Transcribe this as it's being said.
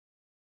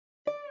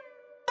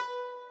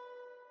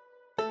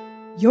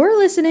You're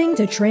listening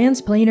to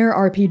Transplanar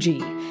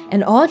RPG,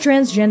 an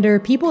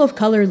all-transgender,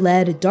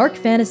 people-of-color-led dark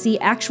fantasy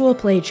actual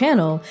play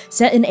channel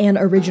set in an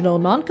original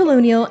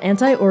non-colonial,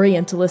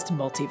 anti-Orientalist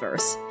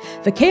multiverse.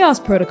 The Chaos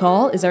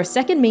Protocol is our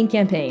second main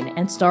campaign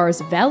and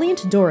stars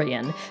Valiant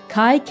Dorian,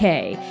 Kai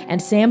K,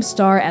 and Sam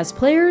Starr as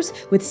players,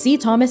 with C.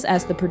 Thomas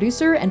as the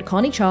producer and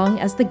Connie Chong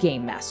as the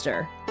game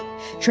master.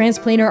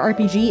 Transplanar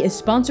RPG is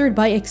sponsored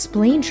by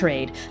Explain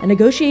Trade, a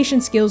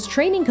negotiation skills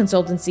training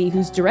consultancy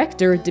whose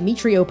director,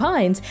 Dimitri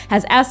Opines,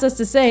 has asked us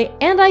to say,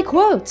 and I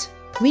quote,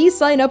 "Please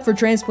sign up for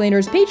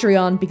Transplanar's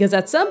Patreon because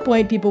at some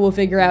point people will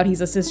figure out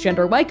he's a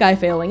cisgender white guy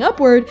failing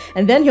upward,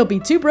 and then he'll be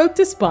too broke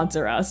to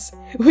sponsor us."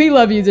 We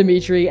love you,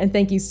 Dimitri, and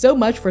thank you so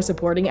much for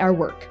supporting our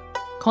work.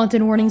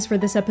 Content warnings for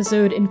this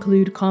episode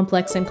include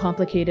complex and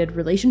complicated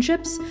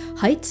relationships,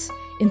 heights,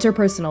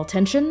 interpersonal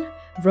tension,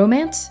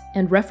 romance,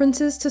 and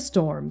references to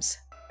storms.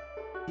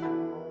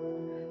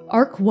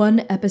 Arc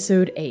 1,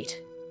 Episode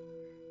 8.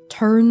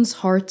 Turns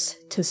Hearts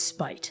to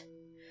Spite.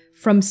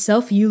 From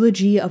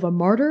Self-Eulogy of a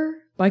Martyr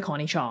by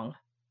Connie Chong.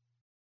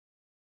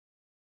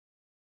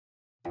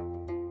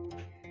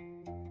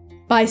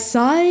 By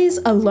size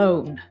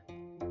alone,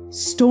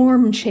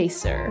 Storm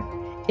Chaser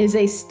is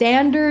a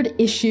standard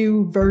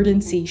issue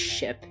Verdancy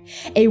ship,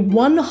 a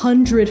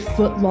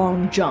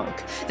 100-foot-long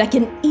junk that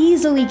can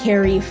easily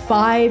carry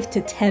 5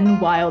 to 10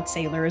 wild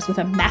sailors with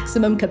a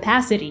maximum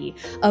capacity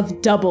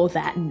of double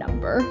that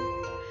number.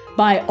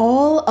 By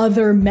all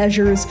other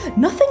measures,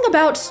 nothing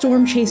about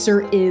Storm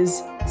Chaser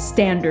is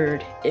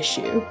standard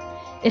issue.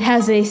 It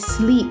has a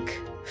sleek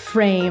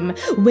frame,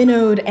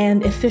 winnowed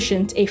and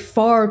efficient, a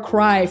far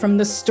cry from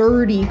the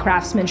sturdy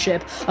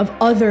craftsmanship of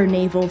other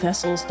naval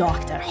vessels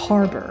docked at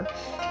harbor.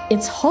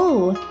 Its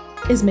hull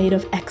is made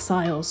of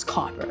Exile's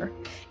copper,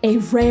 a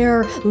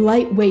rare,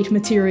 lightweight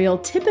material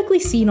typically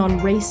seen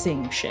on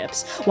racing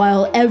ships,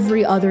 while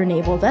every other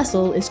naval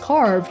vessel is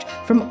carved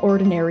from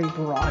ordinary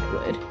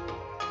broadwood.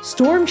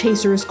 Storm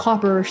Chaser's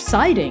copper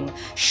siding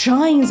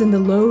shines in the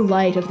low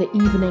light of the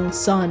evening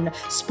sun,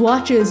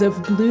 splotches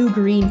of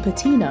blue-green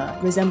patina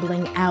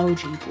resembling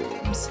algae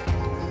blooms.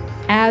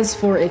 As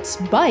for its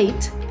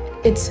bite,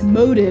 its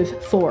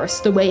motive force,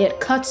 the way it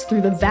cuts through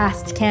the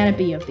vast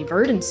canopy of the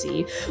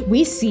Verdancy,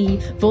 we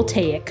see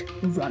voltaic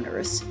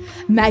runners,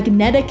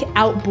 magnetic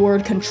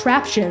outboard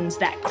contraptions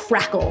that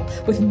crackle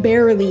with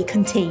barely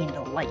contained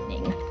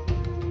lightning.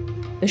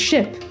 The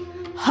ship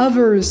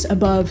hovers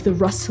above the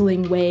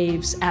rustling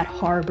waves at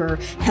harbor,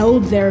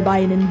 held there by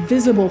an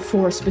invisible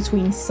force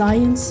between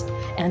science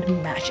and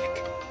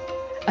magic.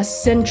 A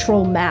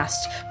central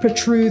mast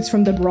protrudes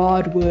from the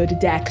broadwood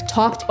deck,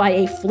 topped by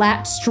a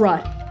flat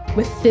strut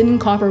with thin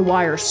copper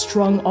wire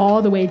strung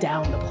all the way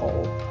down the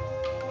pole.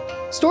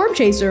 Storm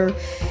Chaser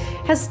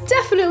has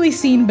definitely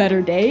seen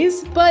better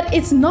days, but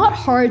it's not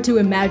hard to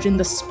imagine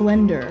the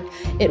splendor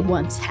it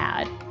once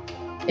had.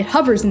 It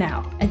hovers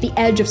now at the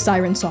edge of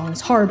Siren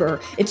Song's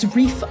harbor, its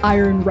reef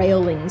iron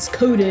railings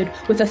coated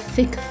with a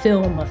thick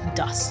film of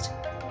dust.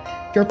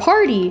 Your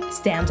party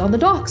stands on the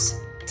docks,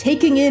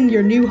 taking in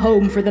your new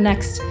home for the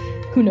next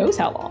who knows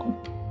how long.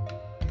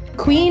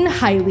 Queen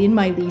Hylian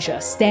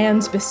Mylesia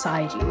stands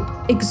beside you,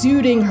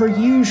 exuding her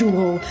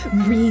usual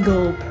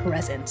regal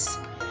presence.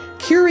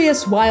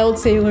 Curious wild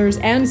sailors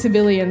and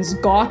civilians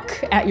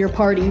gawk at your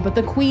party, but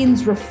the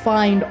Queen's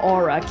refined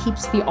aura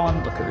keeps the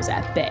onlookers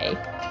at bay.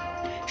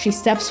 She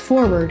steps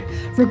forward,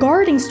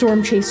 regarding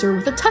Storm Chaser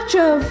with a touch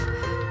of...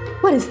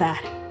 what is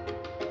that?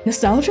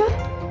 Nostalgia?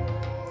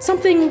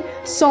 Something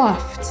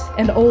soft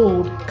and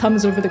old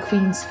comes over the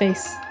Queen's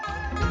face.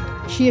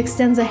 She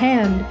extends a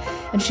hand,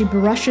 and she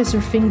brushes her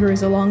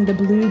fingers along the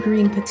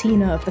blue-green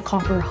patina of the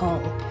copper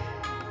hull.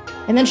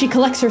 And then she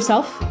collects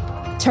herself,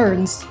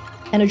 turns,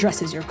 and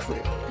addresses your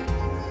crew.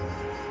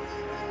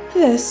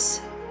 This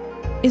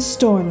is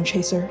Storm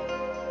Chaser,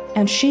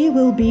 and she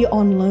will be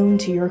on loan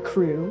to your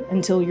crew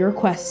until your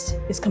quest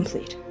is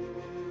complete.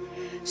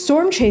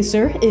 Storm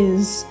Chaser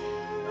is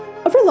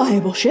a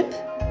reliable ship,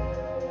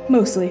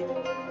 mostly.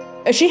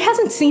 She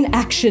hasn't seen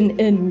action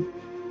in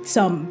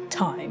some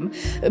time,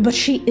 but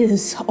she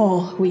is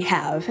all we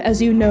have.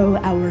 As you know,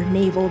 our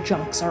naval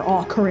junks are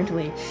all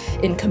currently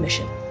in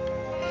commission.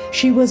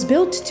 She was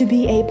built to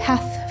be a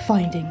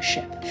pathfinding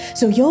ship,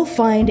 so you'll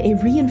find a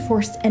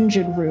reinforced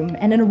engine room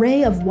and an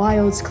array of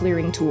wilds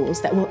clearing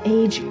tools that will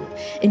aid you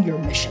in your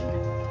mission.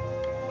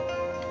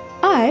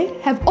 I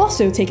have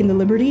also taken the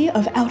liberty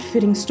of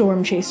outfitting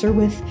Storm Chaser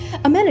with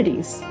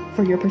amenities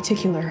for your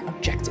particular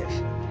objective.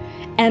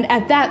 And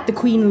at that, the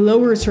Queen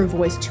lowers her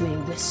voice to a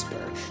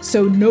whisper,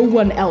 so no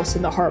one else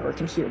in the harbor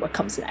can hear what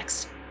comes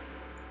next.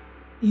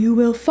 You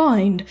will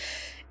find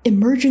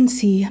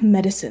emergency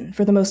medicine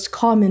for the most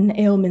common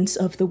ailments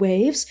of the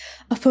waves,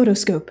 a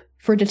photoscope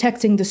for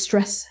detecting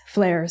distress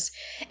flares,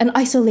 an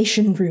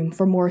isolation room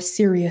for more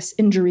serious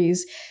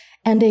injuries,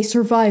 and a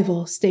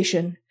survival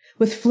station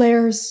with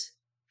flares,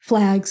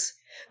 flags,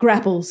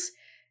 grapples,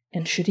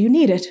 and should you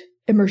need it,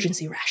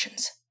 emergency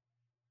rations.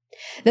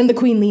 Then the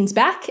Queen leans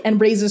back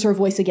and raises her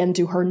voice again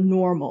to her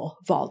normal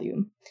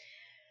volume.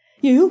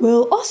 You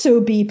will also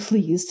be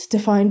pleased to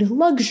find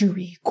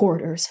luxury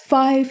quarters,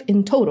 5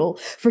 in total,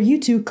 for you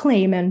to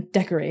claim and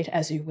decorate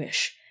as you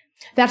wish.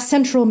 That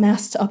central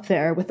mast up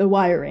there with the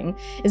wiring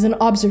is an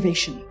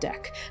observation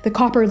deck. The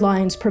copper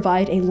lines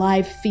provide a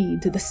live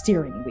feed to the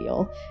steering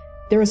wheel.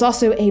 There is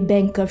also a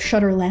bank of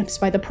shutter lamps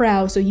by the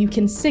prow so you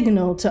can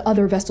signal to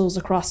other vessels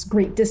across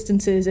great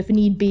distances if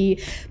need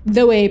be,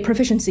 though a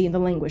proficiency in the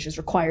language is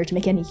required to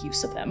make any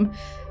use of them.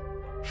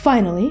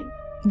 Finally,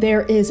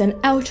 there is an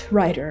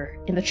outrider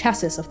in the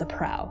chassis of the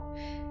prow.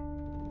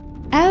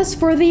 As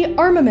for the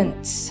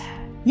armaments,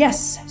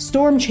 yes,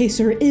 Storm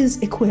Chaser is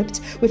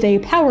equipped with a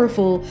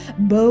powerful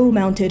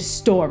bow-mounted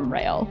storm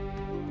rail.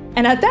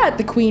 And at that,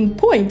 the Queen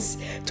points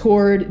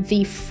toward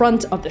the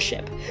front of the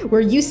ship,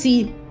 where you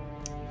see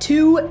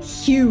 2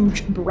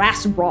 huge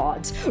brass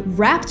rods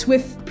wrapped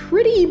with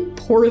pretty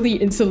poorly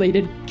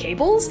insulated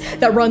cables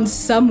that run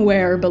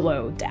somewhere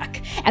below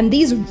deck. And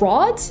these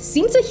rods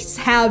seem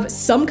to have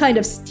some kind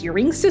of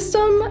steering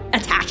system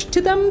attached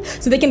to them,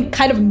 so they can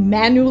kind of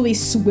manually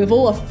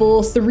swivel a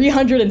full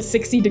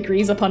 360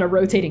 degrees upon a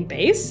rotating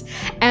base.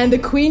 And the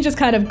Queen just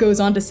kind of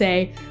goes on to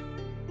say,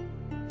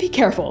 be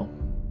careful.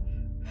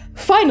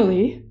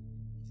 Finally,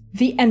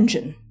 the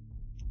engine.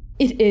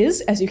 It is,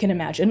 as you can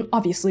imagine,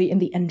 obviously in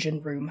the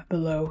engine room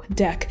below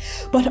deck,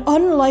 but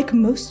unlike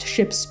most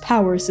ships'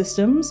 power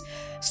systems,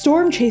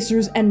 Storm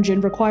Chaser's engine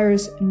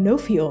requires no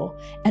fuel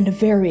and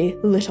very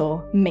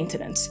little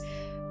maintenance.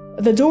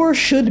 The door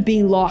should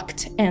be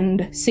locked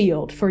and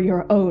sealed for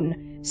your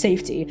own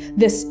safety.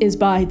 This is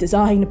by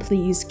design,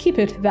 please keep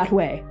it that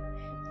way.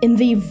 In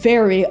the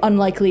very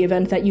unlikely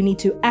event that you need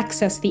to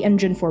access the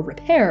engine for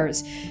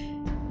repairs,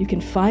 you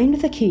can find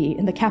the key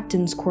in the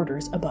captain's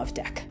quarters above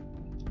deck.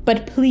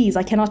 But please,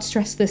 I cannot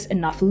stress this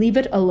enough, leave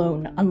it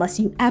alone unless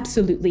you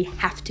absolutely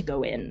have to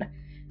go in.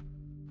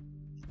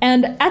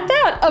 And at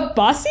that,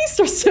 Abasi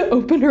starts to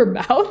open her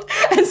mouth,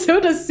 and so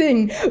does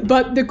Sing,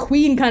 but the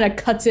Queen kind of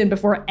cuts in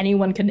before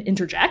anyone can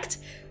interject.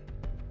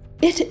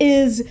 It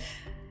is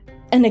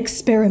an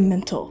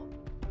experimental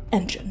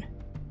engine.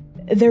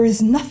 There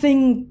is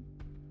nothing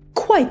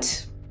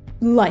quite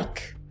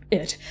like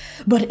it,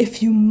 but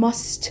if you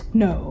must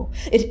know,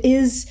 it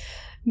is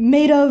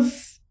made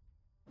of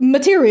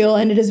material,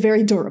 and it is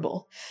very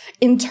durable.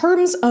 In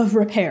terms of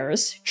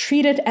repairs,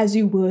 treat it as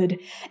you would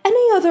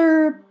any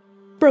other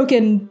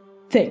broken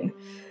thing.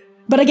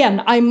 But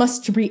again, I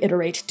must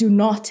reiterate, do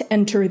not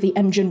enter the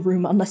engine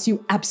room unless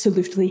you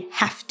absolutely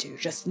have to.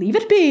 Just leave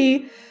it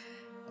be,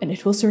 and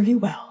it will serve you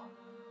well.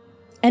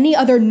 Any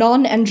other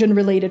non-engine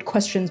related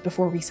questions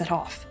before we set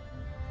off?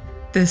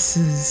 This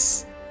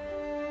is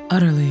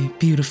utterly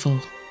beautiful.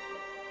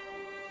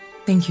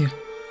 Thank you.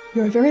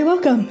 You're very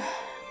welcome.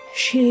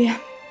 She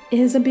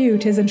is a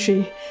beaut, isn't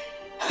she?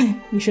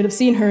 You should have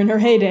seen her in her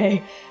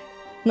heyday.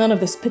 None of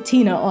this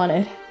patina on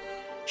it.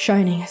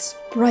 Shining as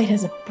bright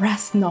as a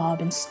brass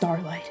knob in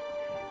starlight.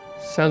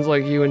 Sounds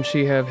like you and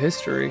she have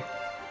history.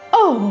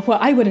 Oh, well,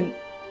 I wouldn't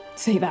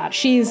say that.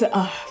 She's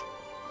a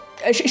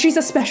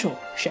special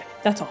ship,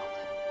 that's all.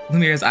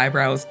 Lumira's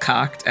eyebrows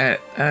cocked at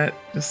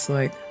just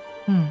like,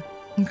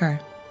 okay.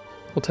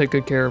 We'll take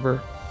good care of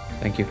her.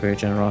 Thank you for your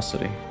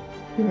generosity.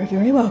 You are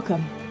very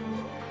welcome.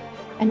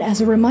 And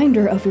as a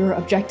reminder of your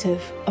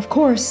objective, of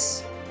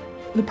course,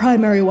 the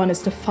primary one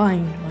is to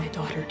find my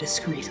daughter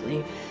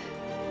discreetly.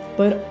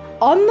 But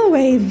on the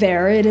way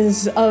there, it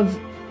is of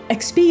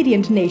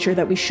expedient nature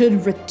that we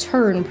should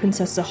return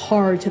Princess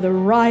Zahar to the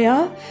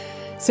Raya,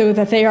 so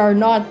that they are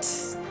not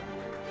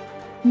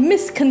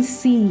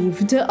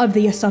misconceived of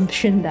the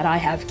assumption that I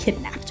have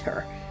kidnapped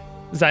her.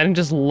 Zidane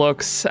just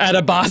looks at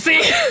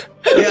Abasi.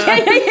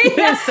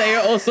 Yeah.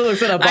 Saya also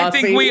looks at Abasi. I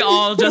think we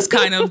all just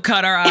kind of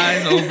cut our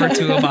eyes over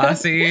to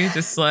Abasi,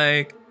 just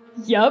like...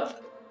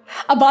 Yup.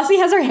 Abasi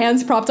has her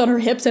hands propped on her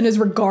hips and is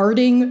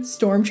regarding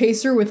Storm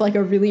Chaser with like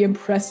a really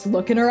impressed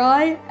look in her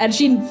eye, and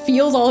she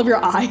feels all of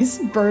your eyes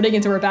burning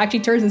into her back. She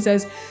turns and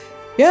says,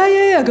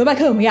 yeah, go back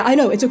home. Yeah, I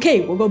know, it's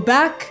okay. We'll go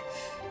back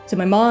to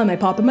my mom, my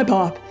pop, and my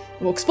pop.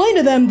 And we'll explain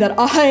to them that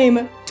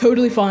I'm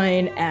totally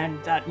fine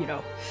and that, you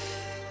know,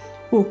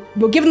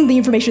 we'll give them the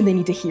information they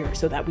need to hear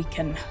so that we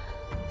can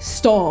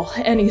stall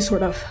any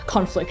sort of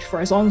conflict for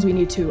as long as we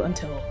need to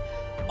until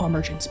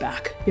Armergent's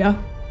back. Yeah?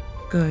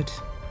 Good.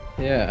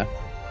 Yeah.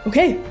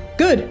 Okay,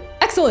 good,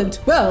 excellent,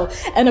 well,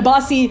 and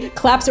Abasi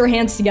claps her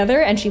hands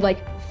together and she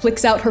like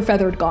flicks out her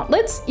feathered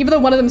gauntlets. Even though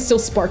one of them still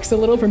sparks a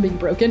little from being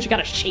broken, she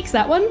kind of shakes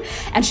that one,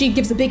 and she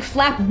gives a big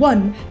flap,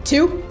 1,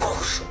 2,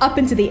 whoosh, up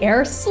into the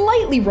air,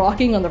 slightly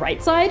rocking on the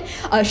right side.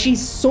 She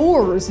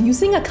soars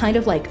using a kind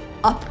of like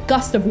up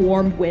gust of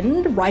warm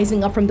wind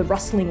rising up from the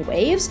rustling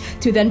waves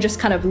to then just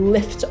kind of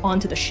lift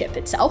onto the ship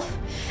itself.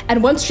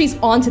 And once she's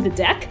onto the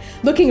deck,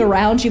 looking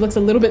around, she looks a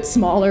little bit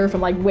smaller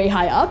from like way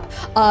high up.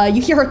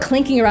 You hear her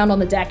clinking around on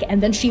the deck,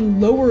 and then she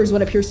lowers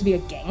what appears to be a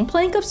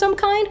gangplank of some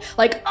kind,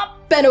 like up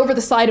and over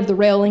the side of the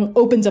railing,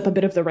 opens up a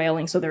bit of the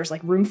railing so there's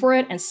like room for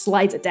it, and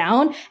slides it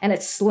down, and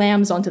it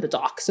slams onto the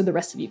dock so the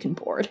rest of you can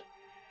board.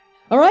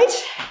 All right,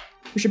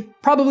 we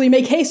should probably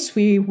make haste.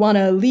 We want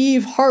to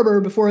leave harbor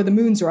before the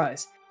moons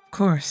rise. Of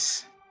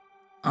course.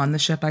 On the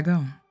ship I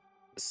go.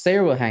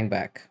 Sayer will hang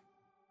back.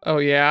 Oh,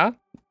 yeah?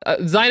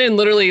 Zynon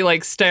literally,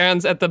 like,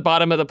 stands at the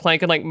bottom of the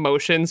plank and, like,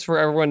 motions for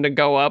everyone to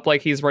go up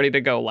like he's ready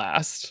to go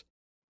last.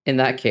 In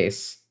that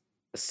case,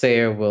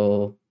 Sayer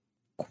will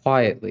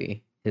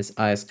quietly, his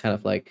eyes kind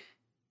of like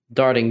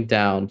darting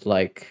down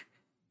like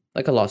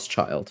a lost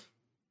child,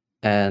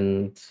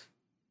 and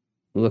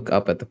look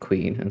up at the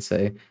queen and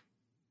say,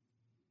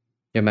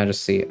 Your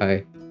Majesty,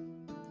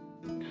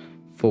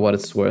 for what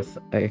it's worth,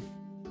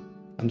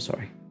 I'm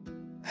sorry.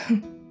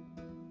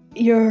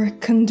 Your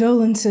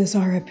condolences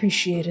are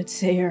appreciated,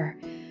 Sayer,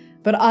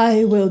 but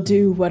I will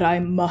do what I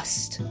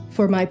must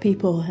for my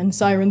people and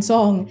Siren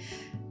Song.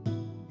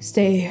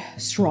 Stay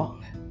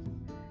strong.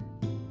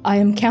 I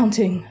am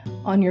counting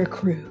on your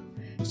crew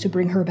to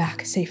bring her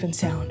back safe and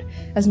sound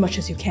as much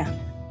as you can.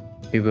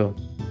 We will.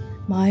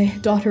 My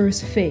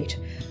daughter's fate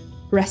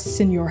rests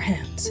in your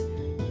hands.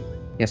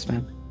 Yes,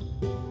 ma'am.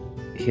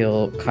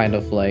 He'll kind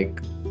of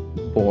like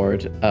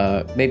bored,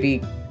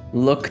 maybe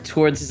look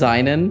towards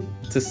Zynon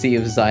to see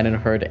if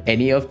Zynon heard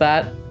any of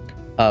that,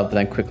 but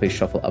then quickly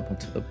shuffle up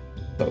onto the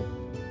boat.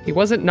 He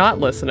wasn't not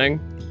listening.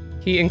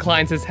 He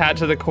inclines his hat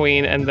to the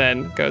queen and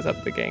then goes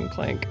up the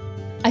gangplank.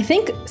 I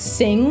think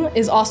Sing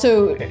is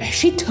also,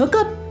 she took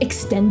a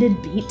extended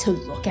beat to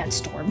look at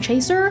Storm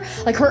Chaser.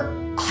 Like, her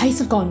eyes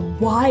have gone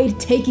wide,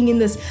 taking in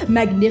this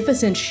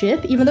magnificent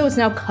ship. Even though it's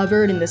now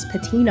covered in this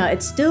patina,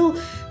 it's still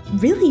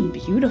really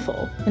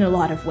beautiful in a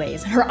lot of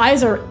ways. Her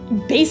eyes are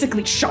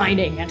basically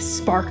shining and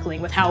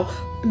sparkling with how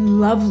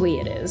lovely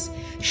it is.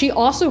 She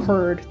also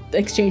heard the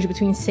exchange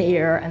between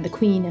Sayer and the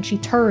queen, and she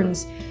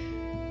turns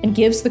and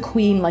gives the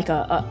queen like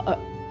a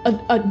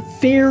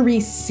very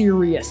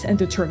serious and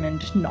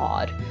determined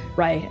nod,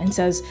 right? And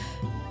says,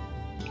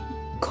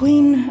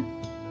 Queen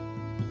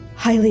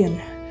Hylian,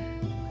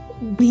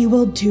 we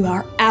will do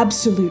our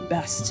absolute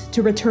best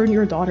to return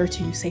your daughter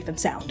to you safe and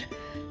sound.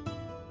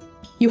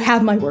 You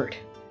have my word.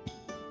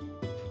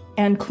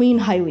 And Queen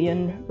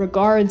Hylian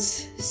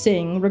regards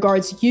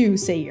you,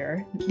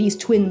 Sayer, these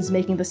twins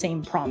making the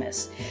same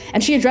promise.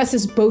 And she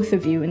addresses both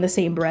of you in the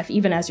same breath,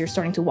 even as you're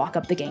starting to walk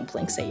up the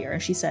gangplank, Sayer.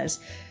 And she says,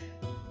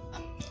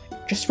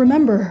 just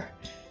remember,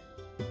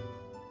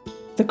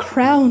 the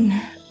crown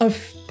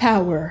of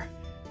power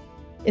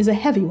is a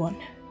heavy one.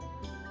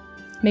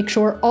 Make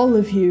sure all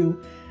of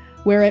you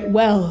wear it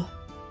well,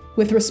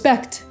 with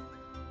respect,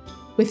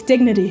 with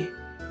dignity,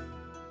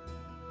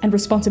 and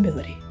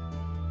responsibility.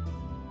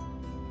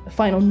 The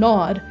final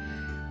nod,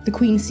 the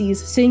queen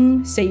sees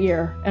Sing,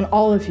 Sayer, and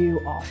all of you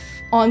off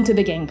onto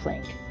the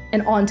gangplank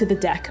and onto the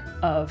deck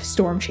of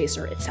Storm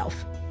Chaser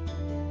itself.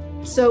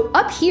 So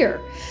up here,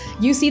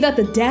 you see that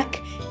the deck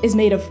is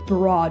made of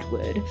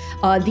broadwood,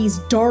 these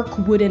dark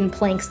wooden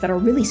planks that are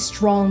really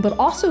strong but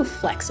also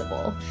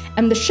flexible.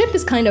 And the ship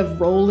is kind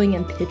of rolling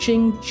and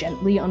pitching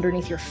gently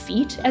underneath your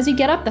feet as you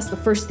get up. That's the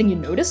first thing you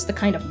notice, the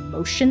kind of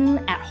motion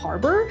at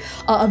harbor.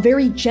 A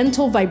very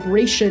gentle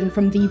vibration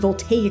from the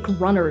voltaic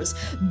runners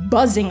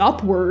buzzing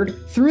upward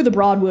through the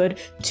broadwood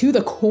to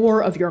the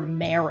core of your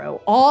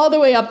marrow, all the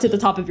way up to the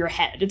top of your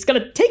head. It's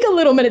gonna take a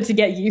little minute to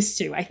get used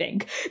to, I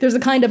think. There's a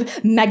kind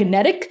of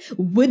magnetic,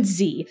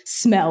 woodsy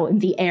smell in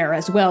the air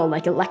as well,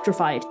 like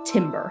electrified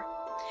timber.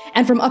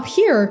 And from up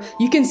here,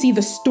 you can see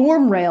the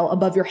storm rail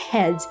above your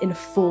heads in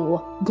full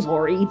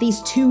glory.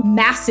 These two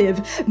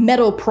massive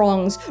metal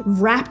prongs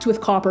wrapped with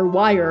copper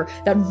wire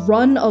that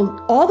run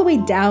all the way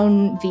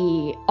down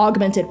the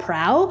augmented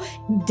prow,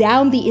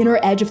 down the inner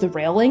edge of the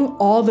railing,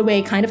 all the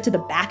way kind of to the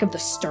back of the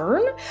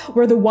stern,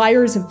 where the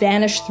wires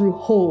vanish through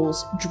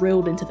holes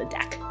drilled into the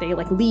deck. They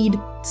like lead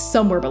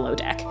somewhere below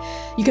deck.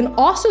 You can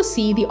also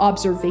see the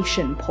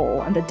observation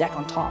pole and the deck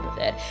on top of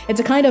it. It's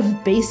a kind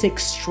of basic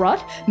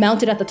strut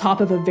mounted at the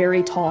top of a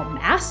very tall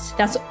mast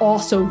that's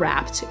also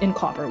wrapped in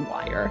copper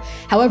wire.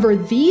 However,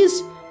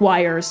 these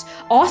wires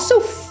also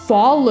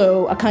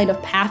follow a kind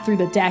of path through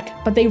the deck,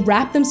 but they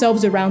wrap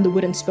themselves around the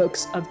wooden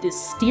spokes of this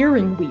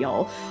steering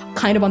wheel,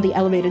 kind of on the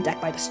elevated deck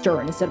by the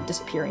stern instead of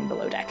disappearing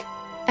below deck.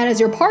 And as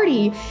your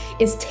party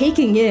is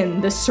taking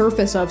in the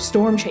surface of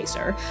Storm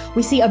Chaser,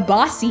 we see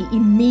Abasi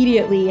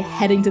immediately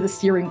heading to the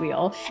steering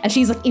wheel, and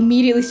she's like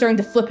immediately starting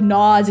to flip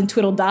nods and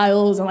twiddle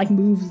dials and like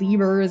move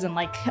levers and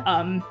like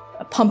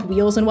pump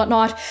wheels and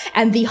whatnot,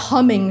 and the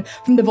humming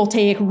from the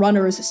voltaic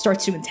runners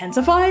starts to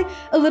intensify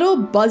a little,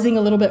 buzzing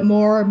a little bit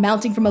more,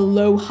 mounting from a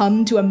low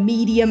hum to a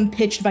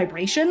medium-pitched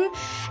vibration.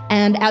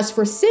 And as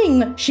for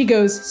Sing, she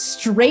goes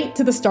straight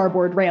to the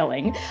starboard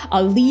railing,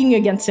 leaning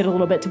against it a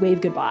little bit to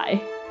wave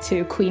goodbye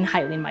to Queen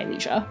Hylian, my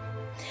liege.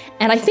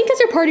 And I think as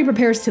your party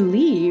prepares to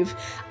leave,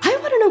 I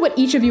want to know what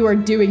each of you are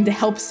doing to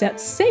help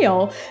set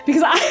sail,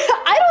 because I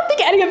don't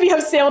think any of you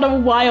have sailed a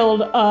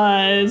wild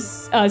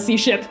sea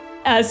ship.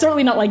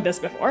 Certainly not like this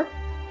before.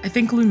 I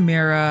think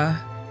Lumira,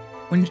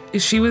 when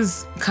she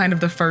was kind of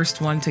the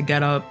first one to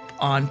get up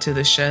onto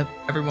the ship,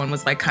 everyone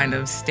was like kind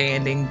of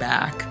standing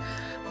back,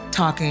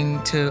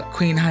 talking to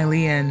Queen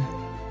Hylian,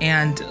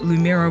 and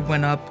Lumira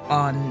went up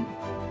on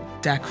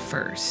deck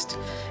first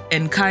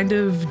and kind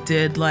of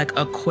did like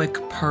a quick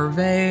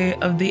purvey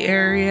of the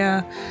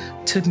area,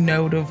 took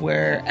note of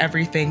where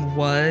everything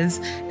was,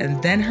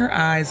 and then her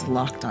eyes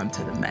locked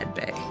onto the med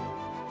bay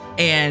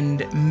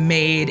and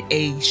made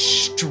a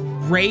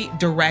straight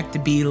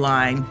direct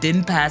beeline,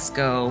 didn't pass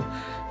go,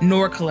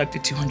 nor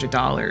collected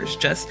 $200.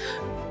 Just,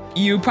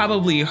 you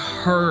probably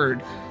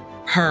heard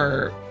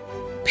her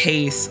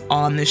pace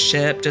on the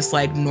ship, just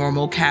like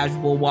normal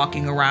casual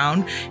walking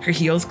around, her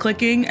heels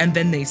clicking, and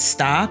then they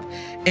stop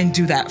and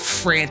do that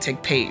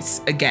frantic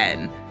pace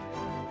again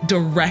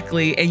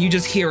directly, and you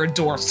just hear a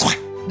door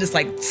just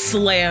like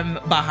slam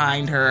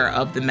behind her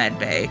of the med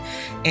bay,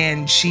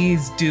 and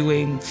she's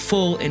doing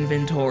full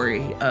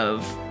inventory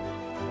of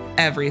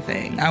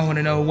everything. I want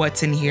to know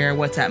what's in here,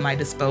 what's at my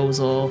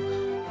disposal,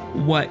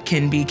 what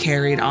can be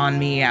carried on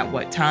me at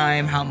what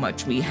time, how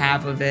much we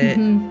have of it.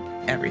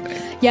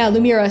 Everything. Yeah,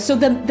 Lumira. So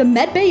the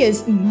med bay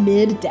is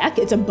mid-deck.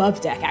 It's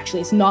above deck, actually.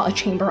 It's not a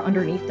chamber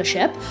underneath the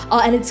ship.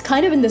 And it's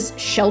kind of in this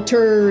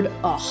sheltered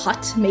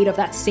hut made of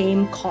that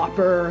same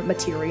copper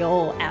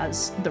material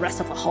as the rest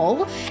of the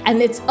hull.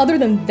 And it's, other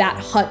than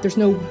that hut, there's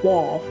no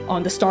wall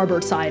on the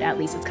starboard side, at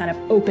least. It's kind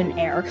of open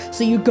air.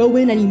 So you go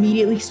in and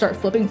immediately start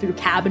flipping through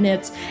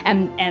cabinets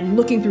and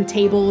looking through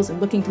tables and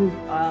looking through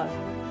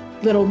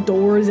little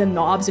doors and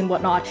knobs and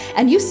whatnot,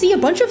 and you see a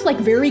bunch of like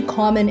very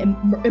common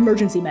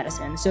emergency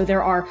medicine. So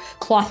there are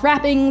cloth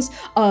wrappings,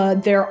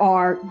 there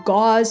are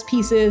gauze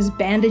pieces,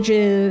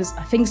 bandages,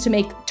 things to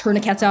make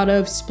tourniquets out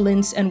of,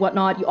 splints and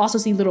whatnot. You also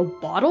see little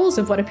bottles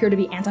of what appear to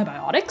be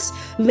antibiotics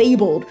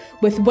labeled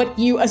with what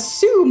you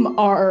assume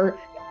are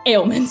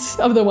ailments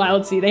of the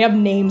Wild Sea. They have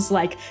names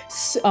like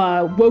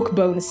woke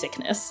bone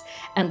sickness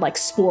and like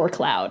spore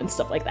cloud and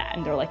stuff like that,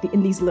 and they're like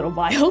in these little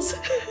vials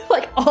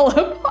like all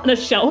up on a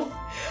shelf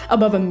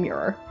above a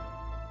mirror.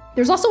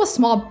 There's also a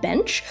small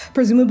bench,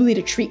 presumably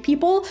to treat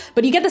people,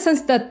 but you get the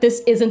sense that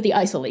this isn't the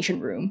isolation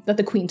room that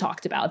the Queen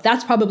talked about.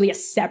 That's probably a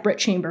separate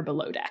chamber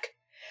below deck.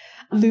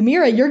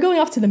 Lumira, you're going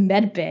off to the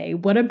med bay.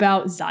 What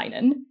about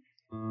Zynon?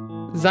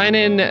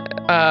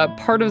 Zynon,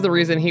 part of the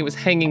reason he was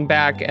hanging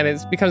back, and it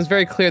becomes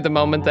very clear the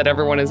moment that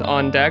everyone is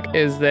on deck,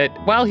 is that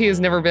while he has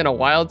never been a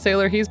wild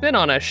sailor, he's been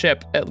on a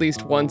ship at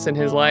least once in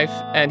his life,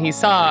 and he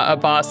saw a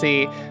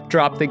bossy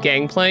drop the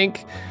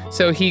gangplank.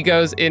 So he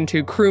goes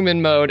into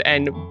crewman mode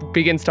and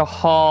begins to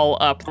haul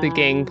up the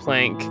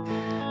gangplank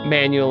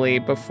manually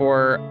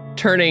before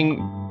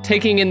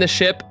taking in the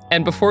ship.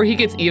 And before he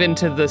gets even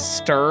to the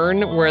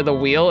stern where the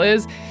wheel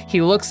is,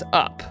 he looks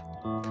up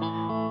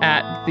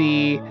at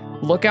the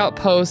lookout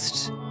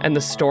post and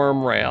the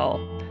storm rail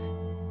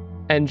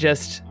and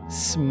just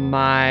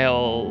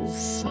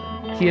smiles.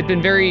 He had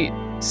been very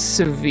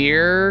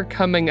severe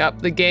coming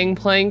up the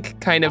gangplank,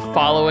 kind of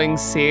following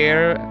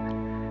Seir.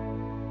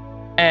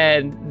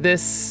 And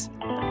this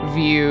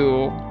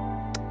view,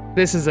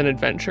 this is an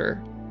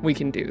adventure. We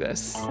can do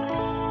this.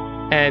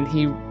 And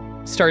he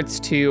starts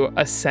to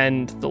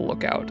ascend the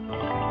lookout.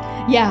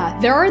 Yeah,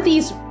 there are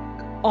these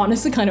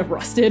honestly kind of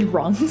rusted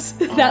rungs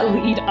that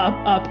lead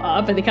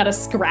up, and they kind of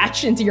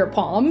scratch into your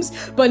palms,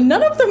 but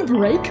none of them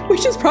break,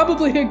 which is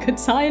probably a good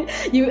sign.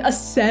 You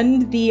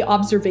ascend the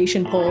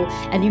observation pole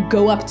and you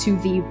go up to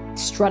the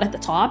strut at the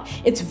top.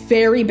 It's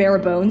very bare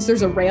bones.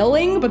 There's a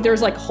railing, but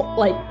there's like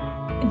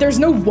there's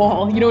no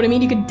wall, you know what I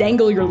mean? You could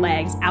dangle your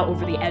legs out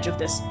over the edge of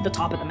the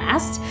top of the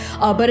mast,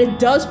 but it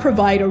does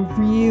provide a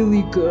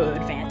really good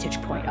vantage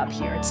point up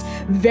here. It's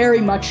very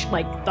much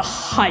like the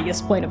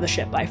highest point of the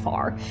ship by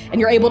far,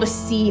 and you're able to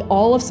see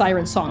all of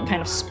Siren's Song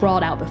kind of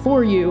sprawled out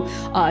before you.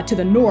 To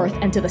the north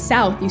and to the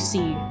south, you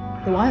see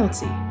the Wild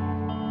Sea,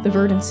 the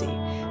Verdant Sea,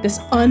 this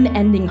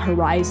unending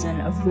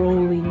horizon of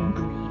rolling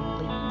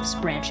green leaves,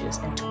 branches,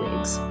 and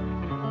twigs.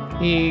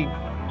 He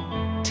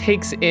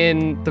takes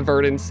in the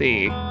Verdant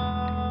Sea.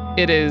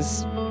 It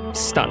is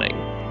stunning.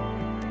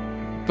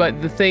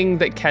 But the thing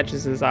that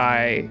catches his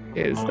eye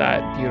is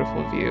that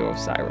beautiful view of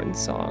Siren's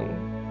Song,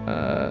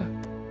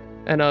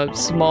 and a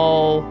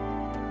small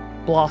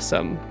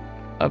blossom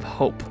of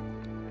hope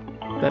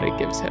that it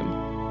gives him.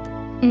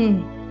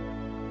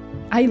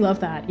 I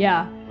love that,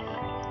 yeah.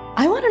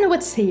 I want to know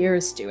what Seir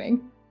is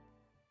doing.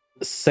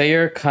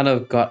 Seir kind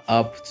of got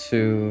up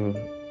to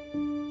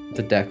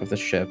the deck of the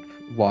ship,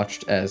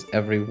 watched as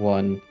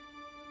everyone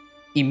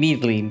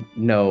immediately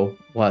know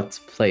what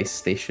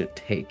place they should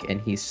take, and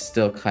he's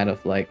still kind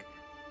of like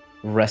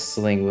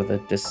wrestling with a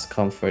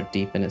discomfort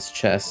deep in his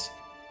chest.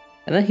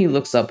 And then he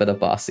looks up at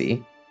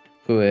Abasi,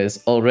 who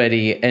is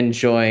already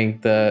enjoying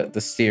the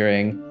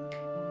steering,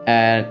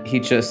 and he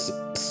just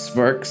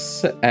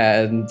smirks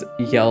and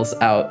yells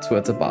out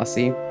towards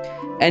Abasi,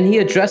 and he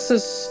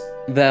addresses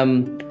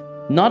them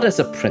not as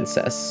a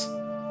princess,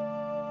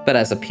 but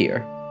as a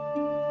peer,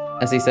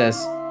 as he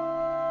says,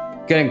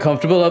 "Getting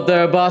comfortable up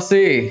there,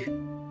 Abasi?"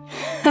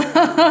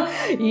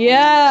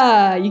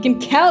 Yeah, you can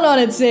count on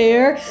it,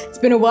 Seir. It's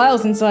been a while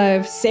since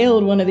I've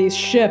sailed one of these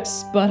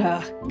ships,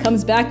 but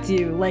comes back to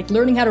you like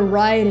learning how to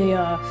ride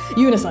a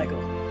unicycle.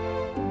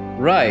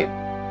 Right.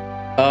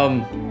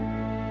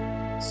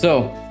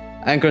 So,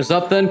 anchors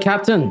up then,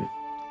 Captain.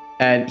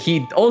 And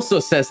he also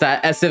says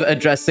that as if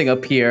addressing a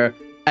peer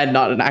and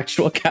not an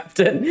actual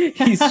captain.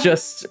 He's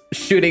just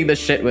shooting the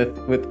shit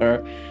with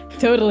her.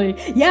 Totally.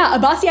 Yeah,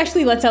 Abasi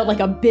actually lets out like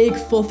a big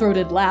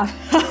full-throated laugh.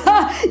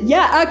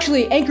 Yeah,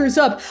 actually, anchor's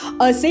up.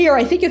 Sayer,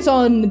 I think it's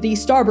on the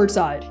starboard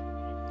side.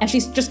 And she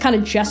just kind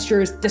of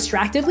gestures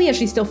distractedly as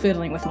she's still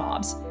fiddling with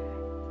mobs.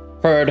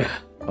 Heard.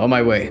 On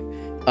my way.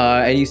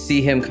 And you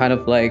see him kind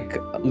of like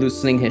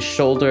loosening his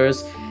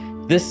shoulders.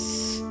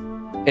 This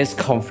is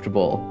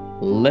comfortable.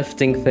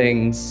 Lifting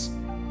things,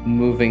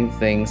 moving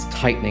things,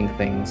 tightening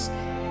things.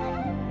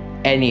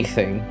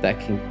 Anything that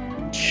can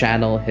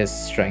channel his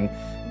strength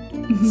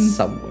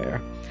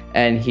somewhere.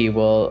 And he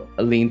will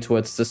lean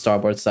towards the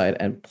starboard side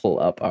and pull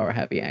up our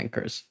heavy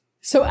anchors.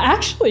 So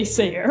actually,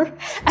 Sayer,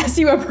 as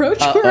you approach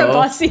where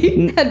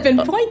Abasi had been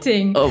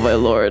pointing, oh my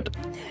lord,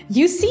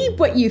 you see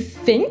what you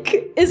think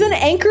is an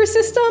anchor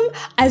system.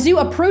 As you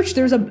approach,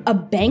 there's a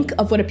bank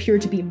of what appear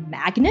to be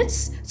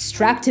magnets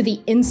strapped to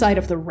the inside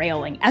of the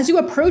railing. As you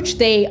approach,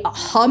 they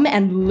hum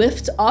and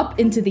lift up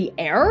into the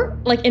air,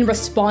 like in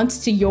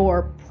response to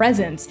your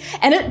presence.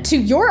 And to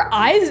your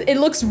eyes, it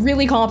looks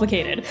really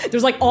complicated.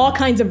 There's like all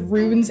kinds of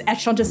runes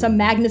etched onto some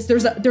magnets.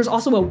 There's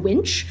also a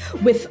winch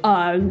with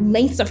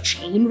lengths of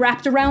chain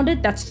wrapped around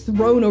it that's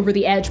thrown over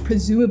the edge,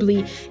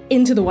 presumably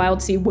into the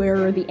wild sea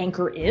where the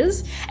anchor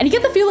is. And you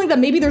get the feeling that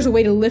maybe there's a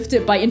way to lift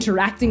it by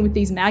interacting with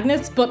these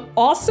magnets, but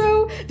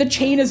also the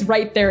chain is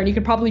right there and you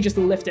could probably just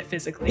lift it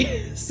physically.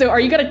 So are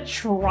you gonna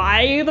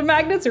try the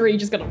magnets or are you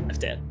just gonna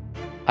lift it?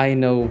 I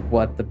know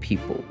what the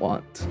people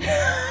want.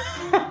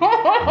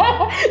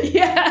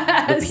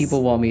 Yes. The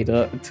people want me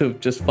to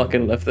just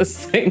fucking lift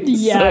this thing.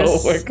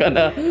 Yes. So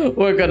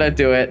we're gonna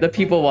do it. The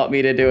people want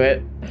me to do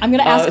it. I'm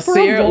gonna ask for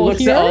Sayer a roll looks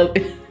here.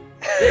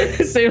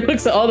 at Sayer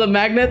looks at all the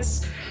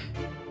magnets.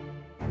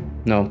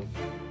 No,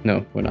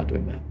 we're not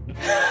doing that.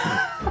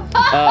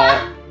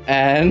 No.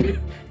 And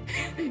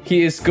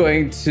he is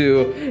going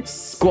to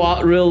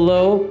squat real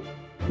low,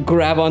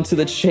 grab onto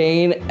the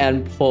chain,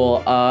 and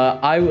pull.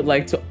 I would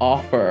like to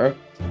offer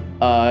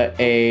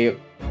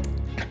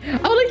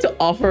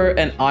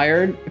an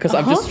iron because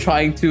I'm just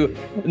trying to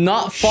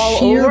not fall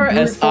Sheer over brute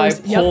as force.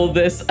 I pull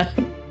this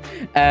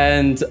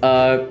and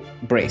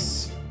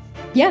brace.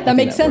 Yeah, that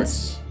makes that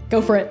sense.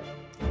 Go for it.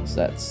 So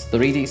that's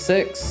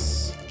 3d6.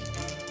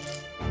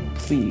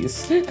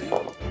 Please.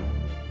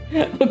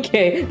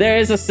 Okay, there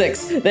is a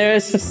 6.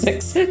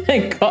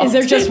 Thank God. Is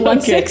there just one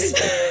Okay. 6?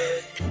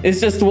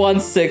 It's just 1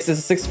 6. It's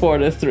a 6, 4,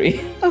 and a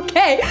 3.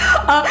 Okay.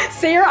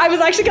 Sayer, I was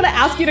actually gonna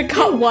ask you to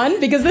cut 1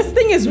 because this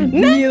thing is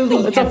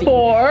really It's heavy. a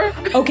 4.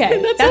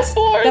 Okay, That's a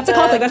 4. That's a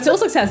conflict. That's still a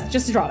success,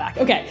 just a drawback.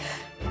 Okay.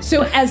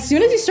 So as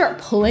soon as you start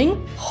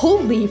pulling,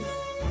 holy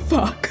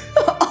fuck.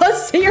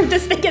 Sayer,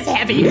 this thing is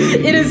heavy.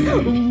 It is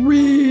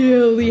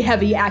really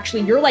heavy,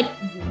 actually. You're like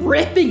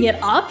ripping it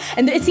up,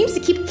 and it seems to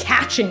keep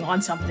catching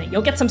on something.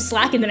 You'll get some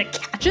slack, and then it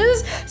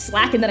catches,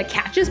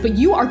 but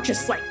you are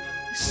just like,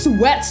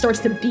 sweat starts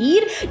to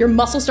bead, your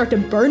muscles start to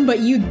burn, but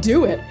you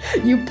do it.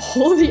 You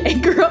pull the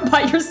anchor up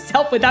by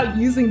yourself without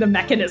using the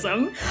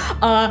mechanism.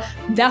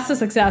 That's a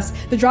success.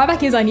 The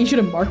drawback is I need you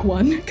to mark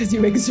 1 because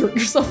you exert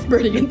yourself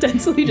pretty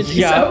intensely to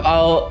do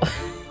so.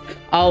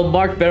 I'll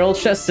mark barrel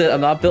chested.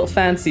 I'm not built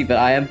fancy, but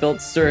I am built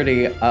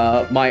sturdy.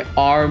 My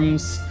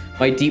arms,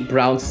 my deep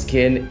brown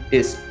skin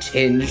is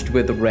tinged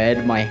with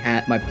red. My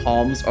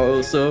palms are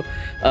also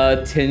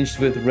tinged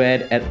with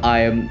red, and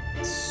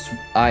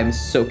I'm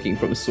soaking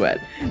from sweat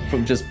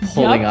from just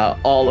pulling out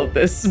all of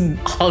this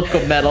hunk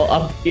of metal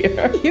up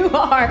here. You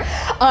are.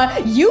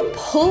 You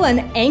pull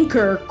an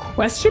anchor, ?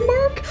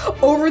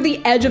 Over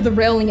the edge of the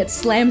railing. It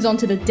slams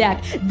onto the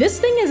deck. This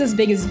thing is as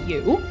big as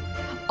you.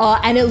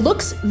 And it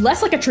looks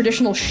less like a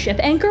traditional ship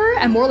anchor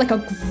and more like a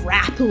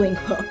grappling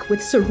hook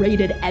with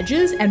serrated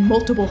edges and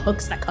multiple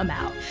hooks that come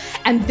out.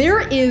 And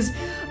there is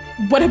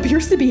what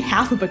appears to be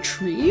half of a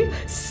tree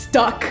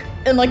stuck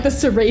in like the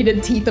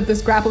serrated teeth of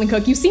this grappling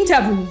hook. You seem to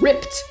have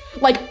ripped,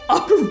 like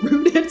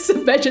uprooted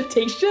some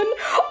vegetation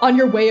on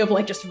your way of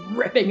like just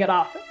ripping it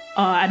up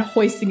and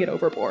hoisting it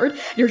overboard.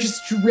 You're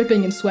just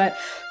dripping in sweat.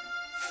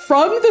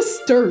 From the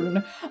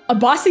stern,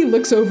 Abasi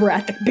looks over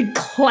at the big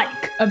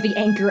clank of the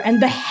anchor, and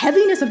the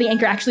heaviness of the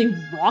anchor actually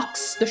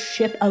rocks the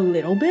ship a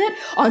little bit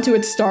onto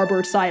its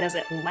starboard side as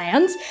it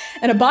lands,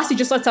 and Abasi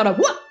just lets out a,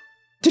 "What?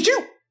 Did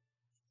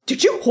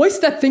you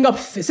hoist that thing up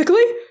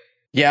physically?"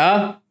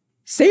 Yeah?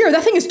 Sayer,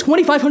 that thing is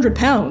 2,500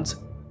 pounds.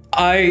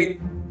 I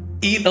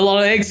eat a lot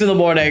of eggs in the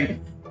morning.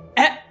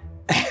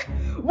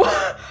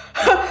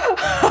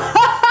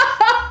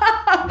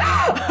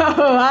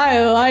 Oh,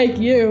 I like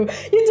you.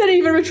 You didn't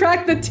even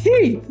retract the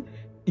teeth.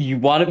 You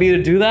wanted me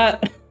to do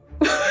that?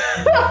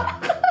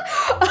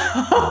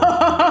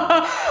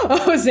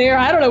 Oh, Sayer,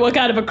 I don't know what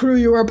kind of a crew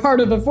you were a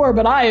part of before,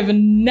 but I have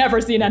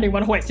never seen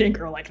anyone hoist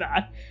anchor like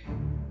that.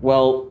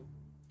 Well,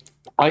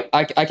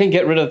 I can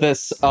get rid of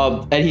this.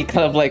 And he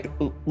kind of like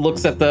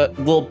looks at the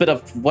little bit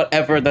of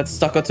whatever that's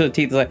stuck onto the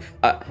teeth. He's like,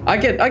 I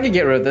can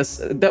get rid of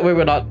this. That way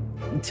we're not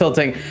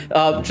tilting.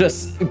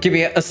 Just give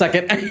me a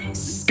second. And he's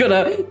just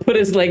gonna put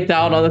his leg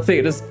down on the thing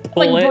and just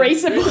pull like it.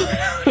 brace it.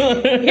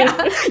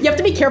 Yeah, you have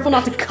to be careful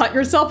not to cut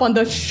yourself on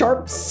the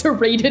sharp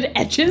serrated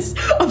edges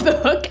of the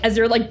hook as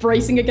you're like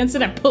bracing against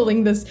it and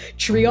pulling this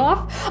tree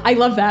off. I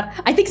love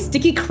that. I think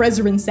sticky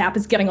Krezerin sap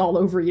is getting all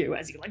over you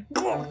as you like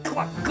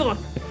pull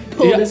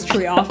this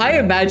tree off. I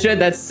imagine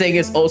that Sing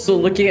is also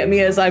looking at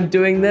me as I'm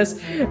doing this,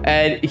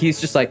 and he's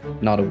just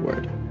like, not a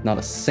word. Not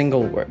a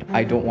single word.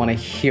 I don't want to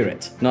hear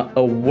it. Not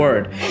a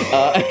word.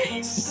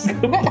 He's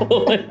just gonna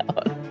pull it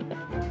out.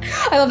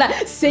 I love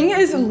that. Sing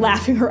is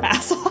laughing her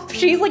ass off.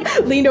 She's like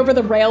leaned over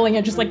the railing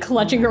and just like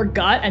clutching her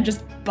gut and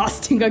just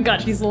busting a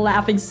gut. She's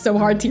laughing so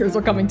hard, tears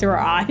are coming to her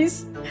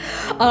eyes.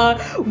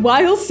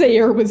 While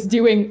Sayer was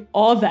doing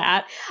all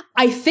that,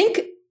 I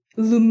think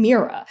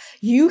Lumira,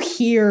 you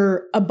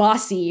hear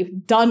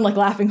Abasi, done like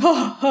laughing,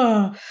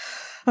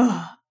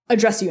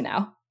 address you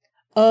now.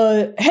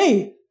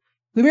 Hey,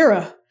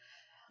 Lumira.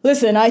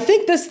 Listen, I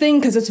think this thing,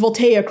 because it's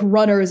voltaic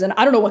runners, and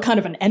I don't know what kind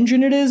of an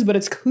engine it is, but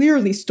it's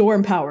clearly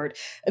storm-powered.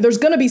 There's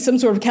going to be some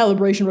sort of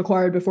calibration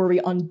required before we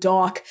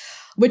undock,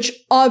 which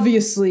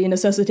obviously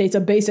necessitates a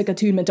basic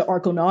attunement to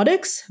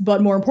arconautics,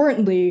 but more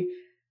importantly,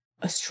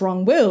 a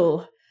strong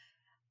will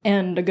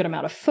and a good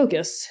amount of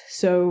focus.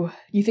 So,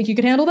 you think you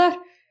could handle that?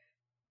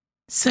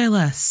 Say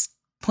less.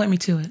 Point me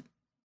to it.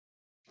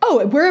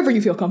 Oh, wherever you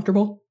feel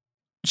comfortable.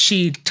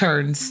 She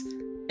turns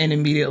and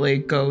immediately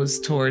goes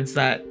towards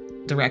that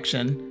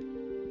direction.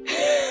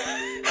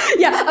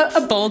 Yeah,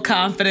 full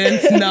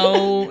confidence,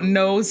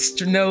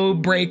 no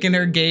break in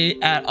her gait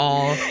at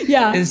all.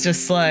 Yeah, it's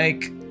just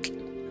like,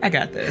 I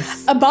got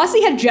this.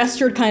 Abasi had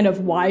gestured kind of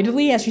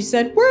widely as she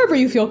said, wherever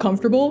you feel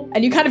comfortable,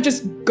 and you kind of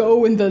just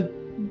go in the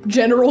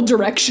general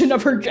direction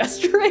of her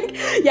gesturing.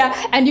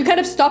 Yeah, and you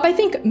kind of stop, I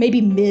think, maybe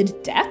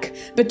mid-deck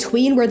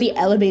between where the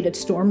elevated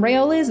storm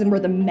rail is and where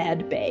the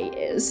med bay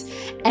is.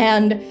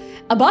 And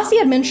Abasi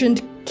had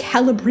mentioned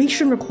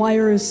calibration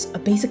requires a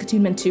basic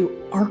attunement to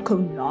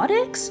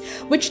arconautics,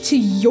 which to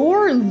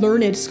your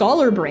learned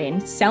scholar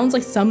brain sounds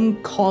like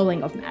some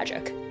calling of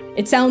magic.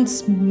 It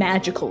sounds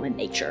magical in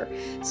nature.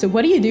 So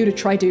what do you do to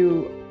try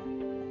to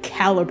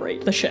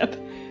calibrate the ship?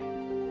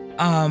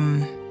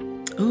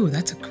 Ooh,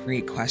 that's a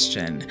great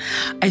question.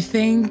 I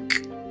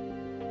think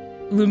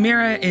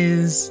Lumira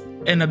is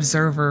an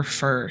observer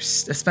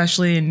first,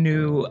 especially in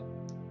new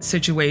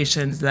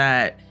situations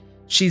that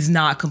she's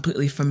not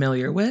completely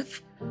familiar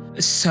with.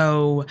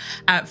 So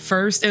at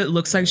first it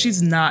looks like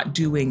she's not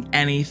doing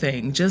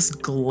anything,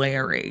 just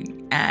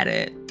glaring at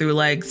it through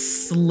like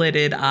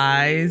slitted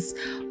eyes,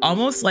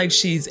 almost like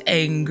she's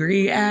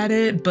angry at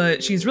it,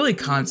 but she's really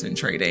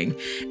concentrating.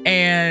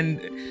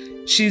 And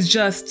she's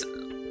just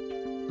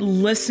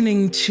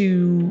listening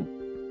to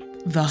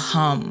the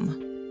hum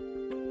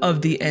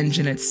of the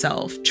engine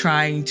itself,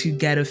 trying to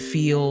get a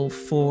feel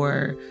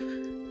for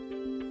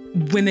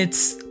when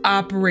it's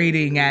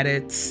operating at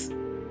its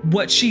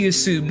what she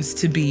assumes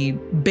to be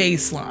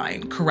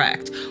baseline,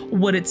 correct,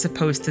 what it's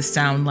supposed to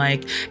sound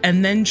like,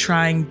 and then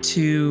trying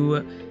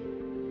to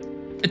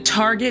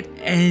target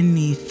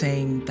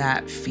anything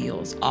that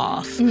feels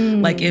off.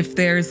 Like if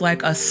there's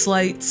like a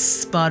slight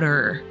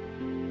sputter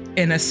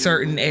in a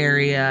certain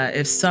area,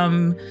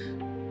 the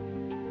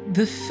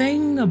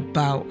thing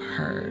about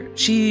her,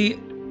 she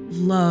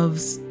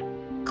loves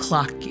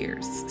clock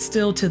gears,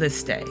 still to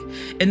this day.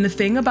 And the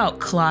thing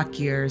about clock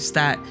gears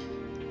that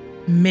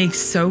makes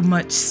so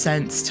much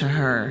sense to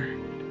her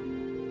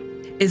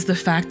is the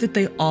fact that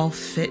they all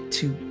fit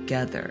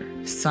together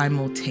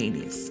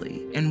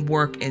simultaneously and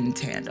work in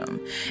tandem.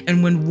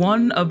 And when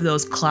one of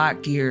those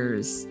clock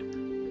gears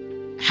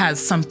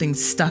has something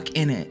stuck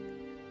in it,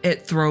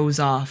 it throws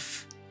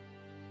off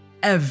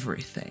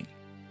everything.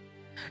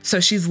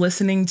 So she's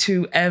listening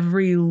to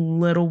every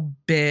little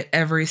bit,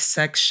 every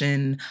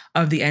section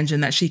of the engine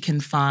that she can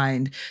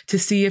find to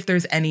see if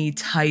there's any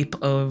type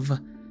of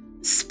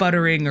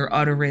sputtering or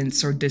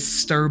utterance or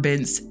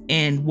disturbance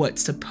in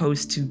what's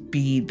supposed to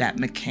be that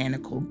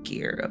mechanical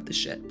gear of the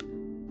ship.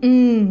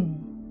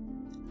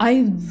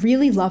 I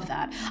really love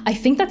that. I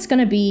think that's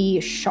going to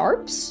be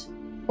sharps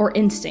or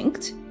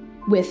instinct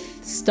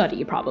with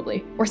study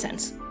probably, or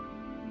sense.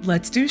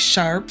 Let's do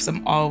sharps.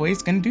 I'm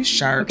always going to do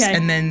sharps. Okay.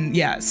 And then,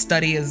 yeah,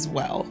 study as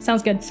well.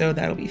 Sounds good. So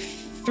that'll be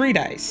 3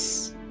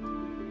 dice.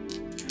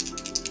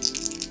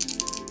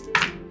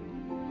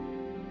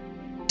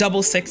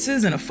 Double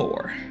 6s and a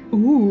 4.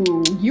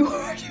 Ooh, you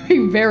are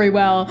doing very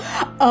well.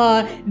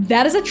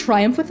 That is a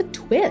triumph with a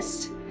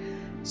twist.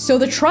 So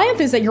the triumph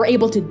is that you're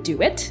able to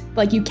do it,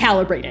 like you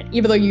calibrate it,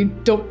 even though you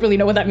don't really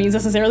know what that means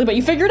necessarily, but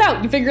you figure it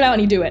out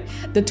and you do it.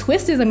 The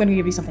twist is I'm going to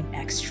give you something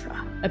extra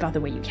about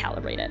the way you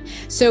calibrate it.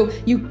 So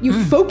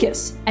you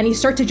focus and you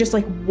start to just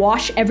like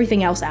wash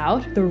everything else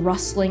out, the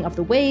rustling of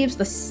the waves,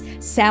 the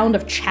sound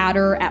of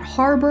chatter at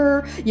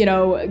harbor, you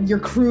know, your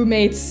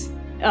crewmates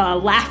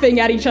laughing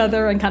at each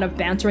other and kind of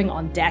bantering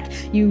on deck.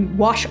 You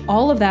wash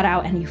all of that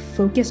out and you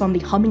focus on the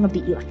humming of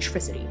the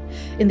electricity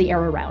in the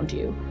air around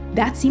you.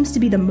 That seems to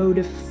be the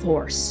motive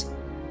force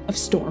of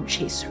Storm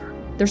Chaser.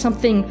 There's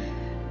something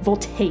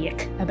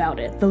voltaic about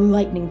it. The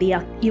lightning, the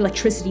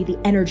electricity, the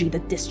energy, the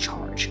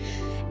discharge.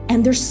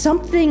 And there's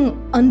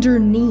something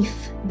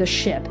underneath the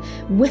ship,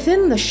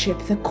 within the ship,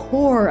 the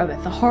core of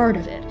it, the heart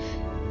of it.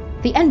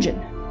 The engine.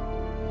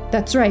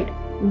 That's right.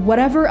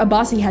 Whatever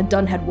Abasi had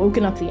done had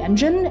woken up the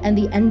engine, and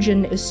the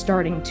engine is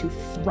starting to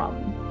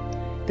thrum.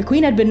 The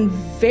queen had been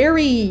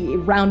very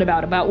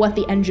roundabout about what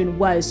the engine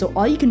was, so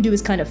all you can do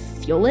is kind of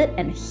feel it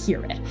and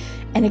hear it.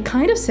 And it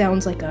kind of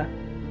sounds like a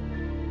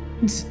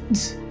zzz,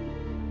 zzz,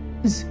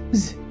 zzz,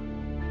 zzz,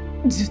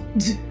 zzz,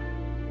 zzz.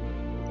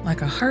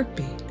 Like a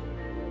heartbeat.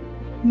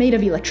 Made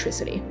of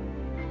electricity.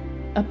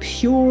 A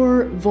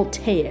pure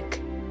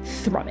voltaic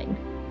thrumming.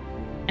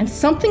 And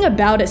something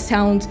about it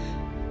sounds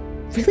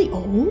really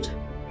old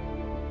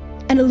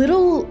and a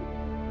little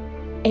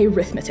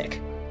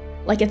arithmetic.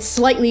 Like it's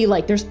slightly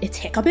like it's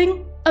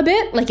hiccuping a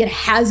bit, like it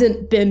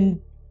hasn't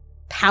been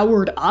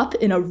powered up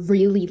in a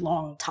really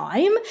long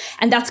time,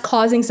 and that's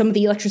causing some of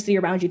the electricity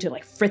around you to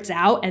like fritz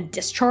out and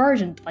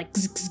discharge and like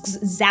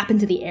zap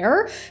into the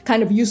air,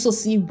 kind of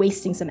uselessly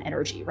wasting some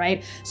energy,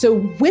 right?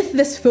 So with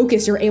this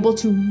focus, you're able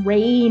to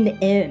rein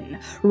in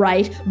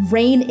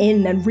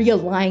and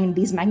realign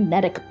these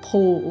magnetic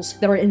poles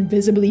that are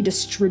invisibly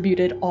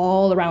distributed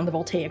all around the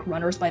voltaic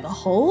runners by the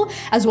hull,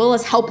 as well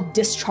as help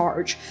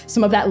discharge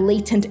some of that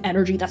latent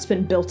energy that's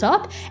been built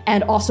up,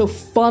 and also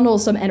funnel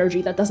some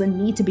energy that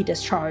doesn't need to be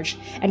discharged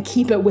and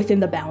keep it within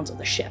the bounds of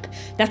the ship.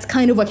 That's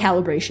kind of what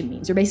calibration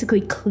means. You're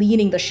basically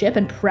cleaning the ship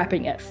and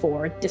prepping it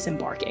for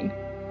disembarking.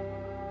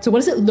 So what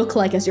does it look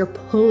like as you're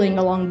pulling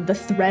along the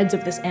threads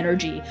of this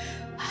energy,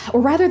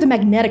 or rather the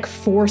magnetic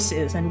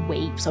forces and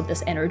waves of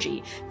this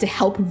energy to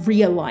help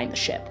realign the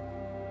ship?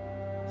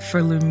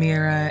 For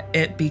Lumira,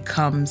 it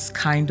becomes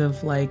kind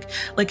of like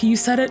you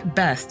said it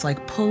best,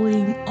 like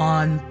pulling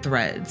on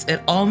threads.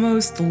 It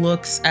almost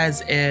looks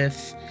as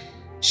if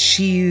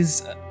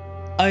she's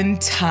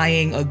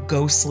untying a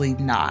ghostly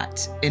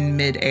knot in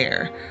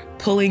midair,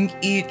 pulling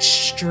each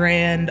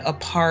strand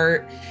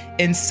apart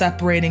and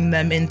separating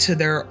them into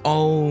their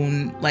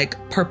own like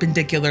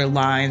perpendicular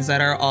lines that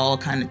are all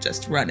kind of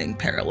just running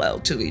parallel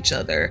to each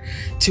other,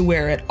 to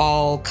where it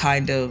all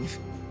kind of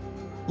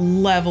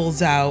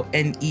levels out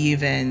and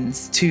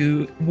evens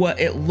to what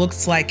it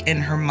looks like in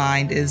her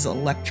mind is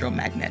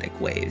electromagnetic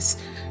waves.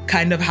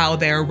 Kind of how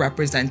they're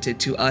represented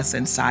to us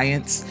in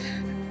science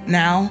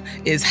now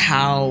is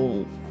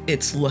how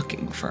it's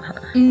looking for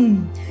her.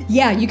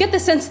 Yeah, you get the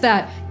sense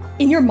that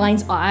in your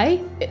mind's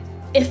eye,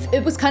 if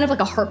it was kind of like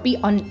a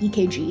heartbeat on an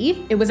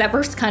EKG, it was at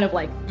first kind of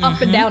like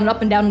up and down,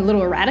 a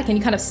little erratic, and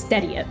you kind of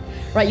steady it,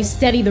 right? You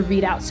steady the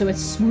readout so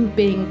it's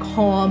swooping,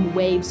 calm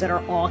waves that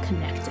are all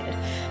connected.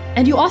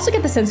 And you also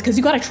get the sense, because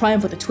you got to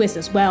triumph with a twist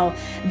as well,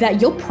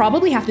 that you'll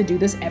probably have to do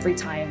this every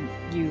time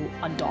you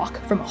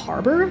undock from a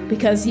harbor,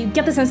 because you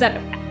get the sense that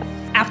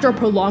after a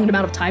prolonged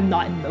amount of time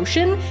not in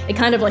motion, it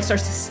kind of like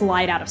starts to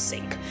slide out of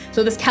sync.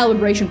 So this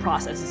calibration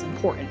process is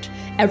important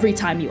every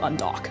time you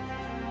undock.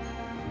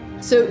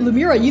 So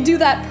Lumira, you do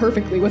that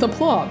perfectly with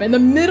aplomb in the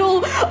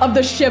middle of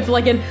the ship,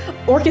 like an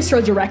orchestra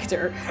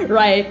director,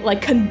 right?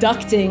 Like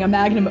conducting a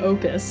magnum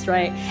opus,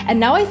 right? And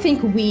now I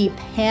think we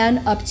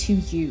pan up to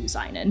you,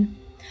 Zynon.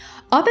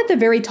 Up at the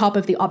very top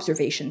of the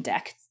observation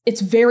deck,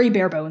 it's very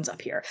bare bones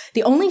up here.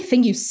 The only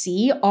thing you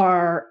see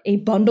are a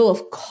bundle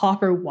of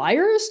copper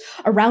wires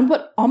around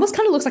what almost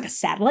kind of looks like a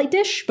satellite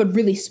dish, but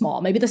really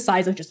small, maybe the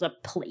size of just a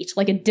plate,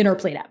 like a dinner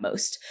plate at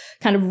most,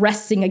 kind of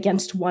resting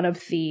against one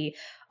of the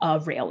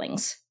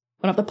railings,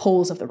 one of the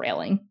poles of the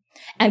railing.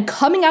 And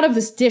coming out of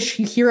this dish,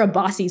 you hear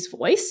Abasi's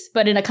voice,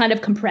 but in a kind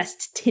of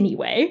compressed, tinny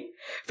way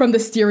from the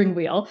steering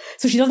wheel.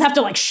 So she doesn't have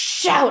to like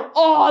shout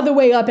all the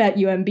way up at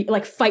you and be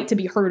like fight to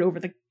be heard over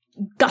the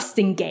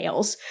gusting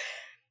gales.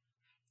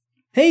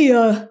 Hey,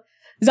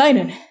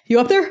 Zynon, you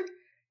up there?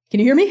 Can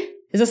you hear me?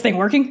 Is this thing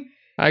working?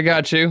 I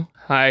got you.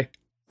 Hi.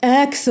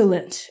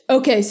 Excellent.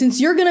 Okay, since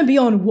you're gonna be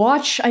on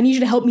watch, I need you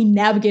to help me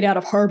navigate out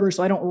of harbor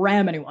so I don't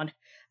ram anyone.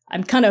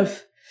 I'm kind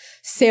of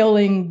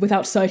sailing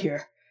without sight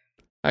here.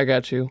 I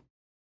got you.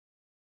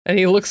 And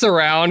he looks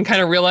around,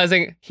 kind of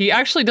realizing he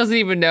actually doesn't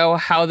even know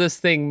how this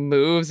thing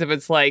moves, if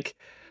it's like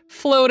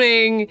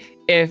floating,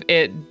 if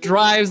it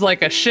drives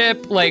like a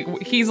ship.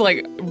 Like he's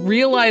like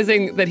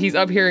realizing that he's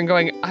up here and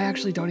going, I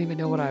actually don't even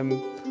know what I'm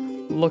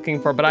looking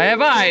for, but I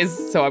have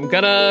eyes, so I'm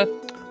gonna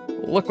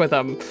look with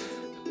them.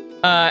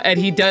 And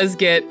he does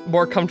get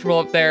more comfortable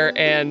up there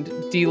and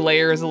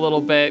delayers a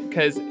little bit,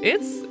 because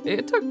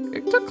it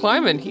took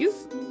climbing.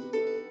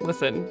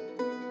 Listen,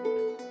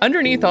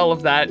 underneath all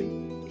of that,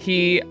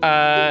 he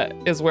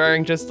is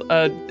wearing just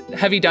a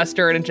heavy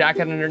duster and a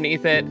jacket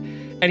underneath it,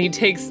 and he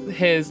takes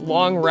his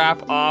long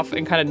wrap off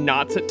and kind of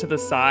knots it to the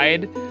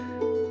side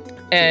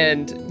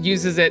and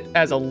uses it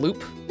as a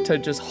loop to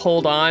just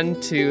hold on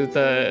to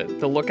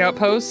the lookout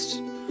post.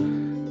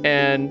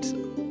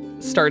 And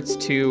starts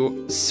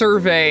to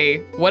survey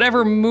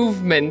whatever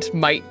movement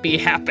might be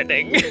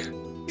happening.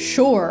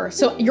 Sure.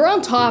 So you're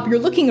on top, you're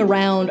looking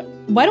around.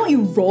 Why don't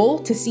you roll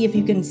to see if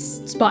you can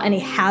spot any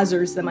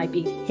hazards that might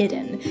be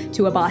hidden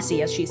to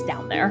Abasi as she's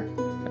down there?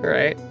 All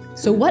right.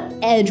 So what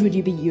edge would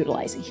you be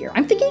utilizing here?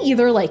 I'm thinking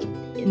either like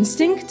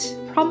instinct,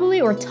 probably,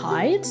 or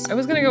tides. I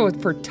was gonna go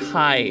for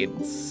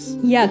tides.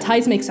 Yeah,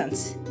 tides make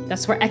sense.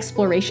 That's for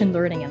exploration,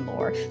 learning, and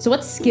lore. So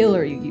what skill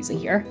are you using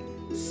here?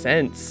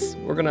 Sense.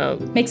 We're gonna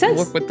Makes sense.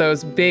 look with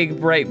those big,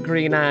 bright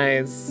green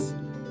eyes.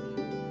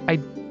 I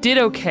did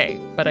okay,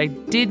 but I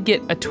did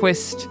get a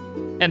twist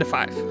and a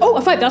 5. Oh,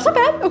 a 5. That's not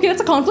bad. Okay,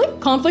 that's a conflict.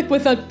 Conflict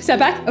with a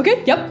setback.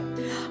 Okay, yep.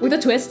 With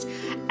a twist.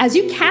 As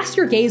you cast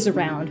your gaze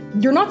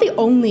around, you're not the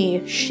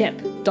only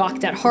ship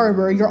docked at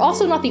harbor. You're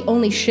also not the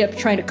only ship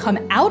trying to come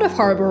out of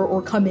harbor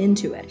or come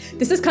into it.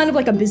 This is kind of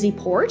like a busy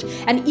port,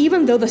 and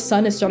even though the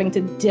sun is starting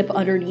to dip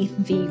underneath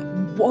the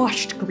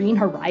washed green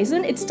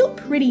horizon, it's still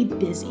pretty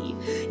busy.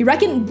 You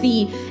reckon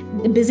the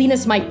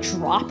busyness might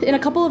drop in a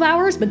couple of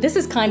hours, but this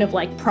is kind of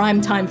like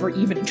prime time for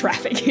evening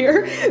traffic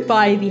here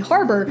by the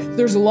harbor.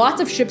 There's lots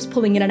of ships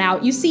pulling in and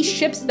out. You see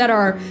ships that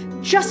are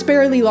just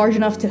barely large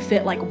enough to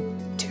fit like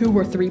 2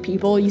 or 3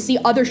 people. You see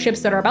other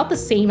ships that are about the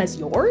same as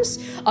yours.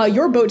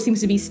 Your boat seems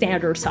to be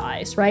standard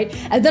size, right?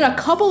 And then a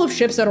couple of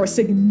ships that are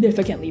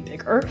significantly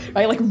bigger,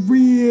 right? Like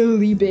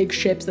really big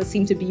ships that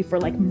seem to be for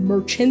like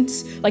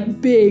merchants,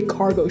 like big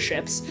cargo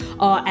ships.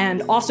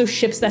 And also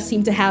ships that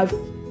seem to have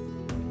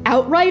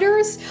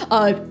outriders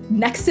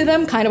next to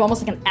them, kind of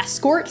almost like an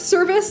escort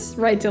service,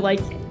 right? To like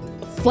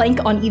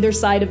flank on either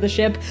side of the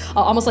ship,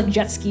 almost like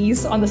jet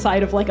skis on the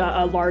side of like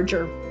a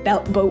larger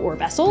boat or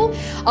vessel.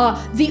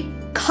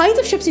 The kinds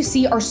of ships you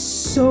see are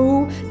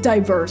so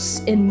diverse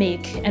in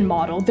make and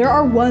model. There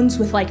are ones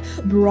with like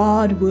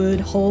broad wood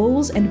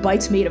hulls and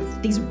bites made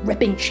of these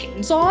ripping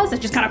chainsaws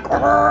that just kind of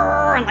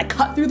and like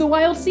cut through the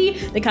wild sea.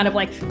 They kind of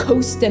like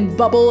coast and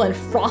bubble and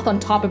froth on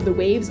top of the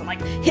waves and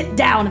like hit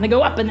down and they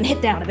go up and then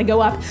hit down and they go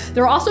up.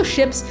 There are also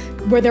ships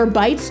where their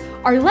bites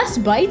are less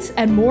bites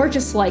and more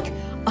just like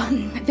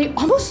they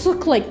almost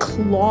look like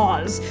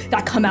claws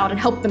that come out and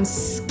help them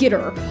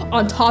skitter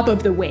on top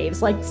of the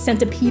waves, like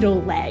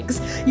centipedal legs.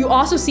 You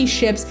also see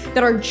ships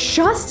that are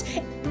just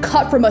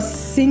cut from a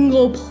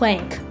single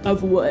plank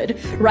of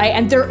wood, right?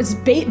 And there is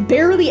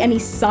barely any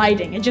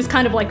siding. It just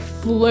kind of like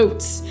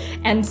floats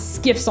and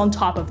skiffs on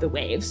top of the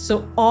waves.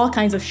 So all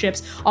kinds of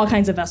ships, all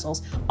kinds of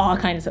vessels, all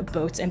kinds of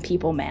boats and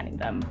people manning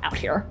them out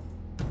here.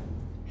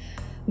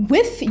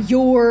 With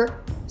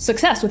your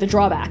success with a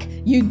drawback,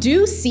 you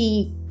do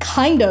see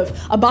kind of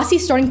Abasi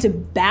starting to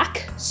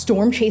back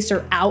Storm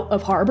Chaser out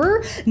of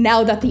harbor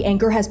now that the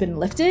anchor has been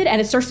lifted and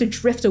it starts to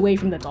drift away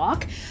from the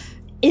dock.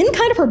 In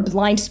kind of her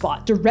blind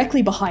spot,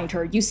 directly behind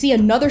her, you see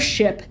another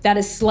ship that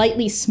is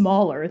slightly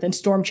smaller than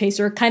Storm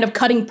Chaser, kind of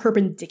cutting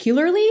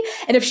perpendicularly.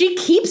 And if she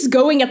keeps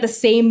going at the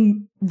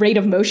same rate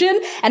of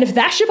motion, and if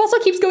that ship also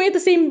keeps going at the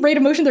same rate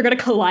of motion, they're going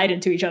to collide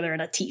into each other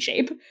in a T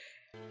shape.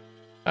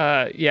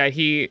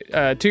 He,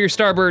 to your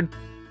starboard.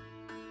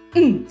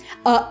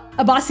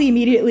 Abasi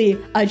immediately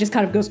just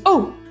kind of goes,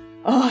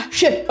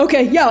 shit,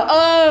 okay,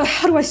 yeah,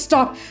 how do I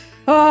stop?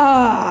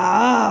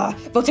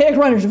 Voltaic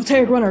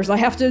runners, I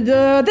have to,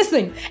 this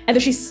thing. And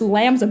then she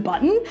slams a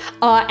button,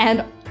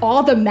 and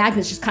all the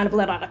magnets just kind of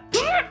let out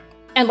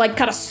and like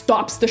kind of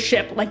stops the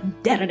ship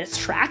like dead in its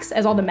tracks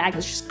as all the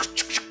magnets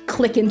just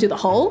click into the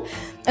hull.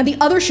 And the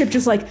other ship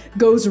just like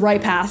goes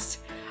right past.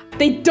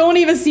 They don't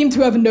even seem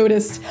to have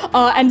noticed.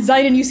 And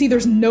Zidane, you see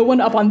there's no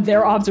one up on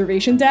their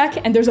observation deck,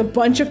 and there's a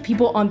bunch of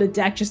people on the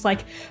deck just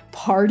like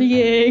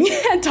partying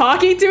and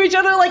talking to each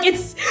other. Like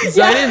it's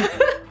Zidane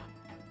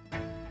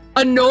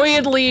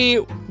annoyedly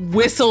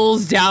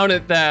whistles down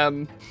at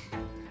them.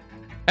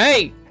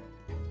 Hey,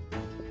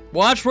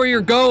 watch where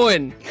you're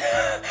going.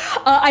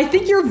 I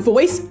think your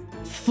voice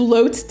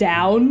floats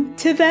down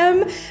to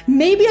them.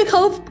 Maybe a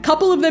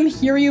couple of them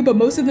hear you, but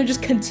most of them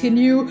just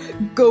continue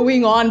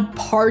going on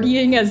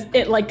partying as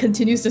it like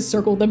continues to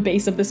circle the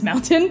base of this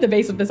mountain, the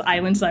base of this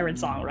island siren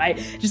song, right?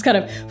 Just kind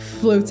of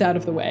floats out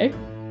of the way.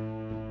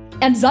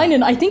 And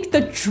Zidane, I think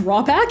the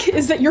drawback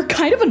is that you're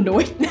kind of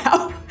annoyed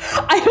now.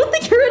 I don't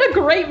think you're in a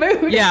great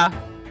mood. Yeah.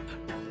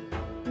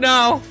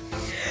 No.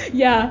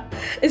 Yeah,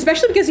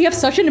 especially because you have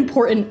such an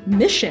important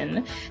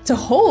mission to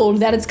hold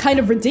that it's kind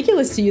of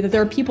ridiculous to you that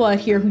there are people out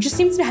here who just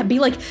seem to be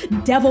like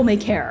devil may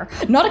care,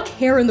 not a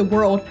care in the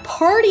world,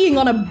 partying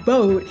on a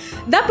boat.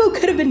 That boat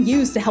could have been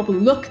used to help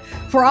look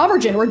for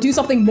Amergin or do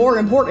something more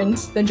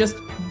important than just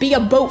be a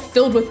boat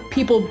filled with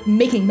people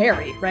making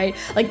merry, right?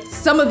 Like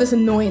some of this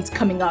annoyance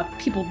coming up,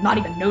 people not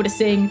even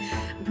noticing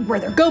where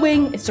they're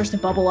going, it starts to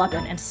bubble up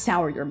and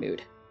sour your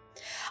mood.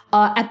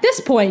 At this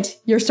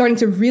point, you're starting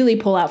to really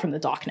pull out from the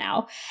dock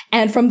now.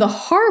 And from the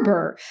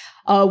harbor,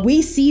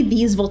 we see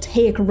these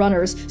voltaic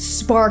runners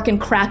spark and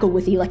crackle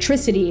with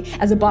electricity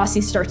as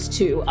Abasi starts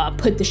to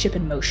put the ship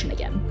in motion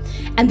again.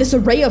 And this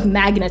array of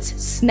magnets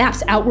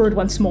snaps outward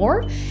once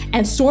more,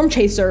 and Storm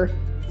Chaser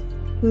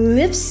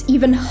lifts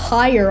even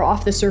higher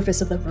off the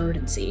surface of the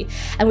verdancy.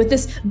 And with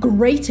this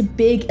great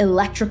big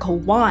electrical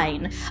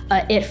whine,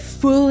 it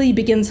fully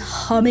begins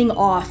humming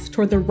off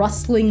toward the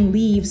rustling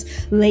leaves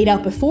laid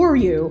out before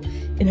you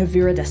in a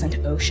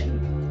viridescent ocean.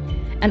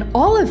 And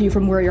all of you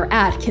from where you're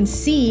at can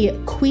see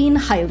Queen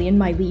Hylian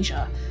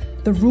Mylesia,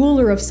 the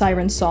ruler of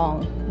Siren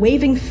Song,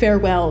 waving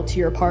farewell to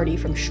your party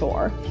from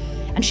shore.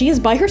 And she is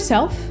by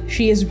herself,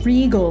 she is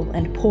regal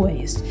and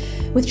poised,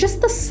 with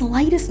just the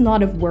slightest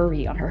nod of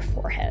worry on her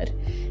forehead.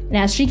 And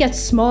as she gets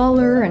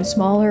smaller and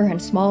smaller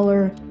and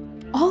smaller,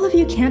 all of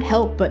you can't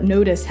help but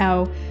notice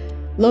how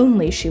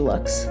lonely she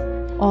looks,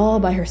 all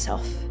by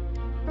herself,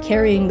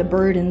 carrying the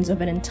burdens of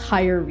an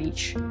entire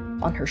reach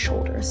on her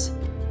shoulders.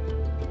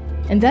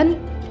 And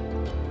then,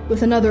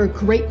 with another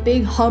great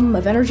big hum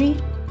of energy,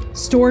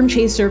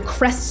 Stormchaser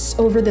crests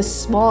over this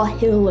small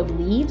hill of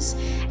leaves,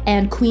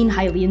 and Queen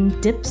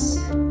Hylian dips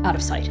out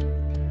of sight.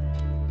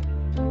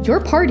 Your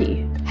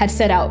party had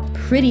set out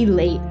pretty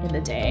late in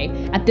the day.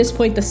 At this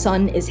point, the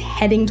sun is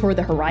heading toward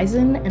the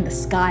horizon, and the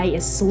sky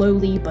is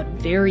slowly but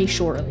very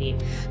surely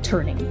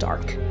turning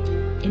dark.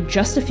 In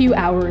just a few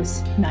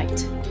hours,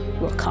 night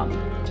will come.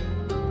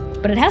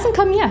 But it hasn't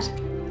come yet.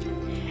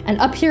 And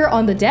up here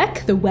on the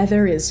deck, the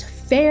weather is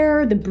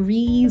fair, the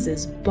breeze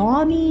is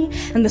balmy,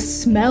 and the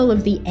smell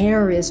of the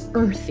air is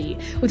earthy,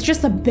 with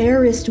just the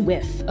barest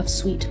whiff of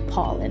sweet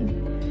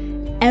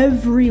pollen.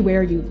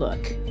 Everywhere you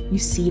look, you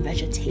see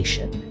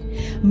vegetation.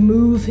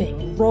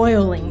 Moving,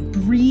 roiling,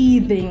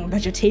 breathing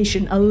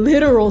vegetation, a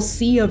literal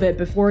sea of it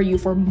before you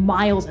for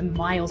miles and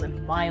miles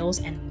and miles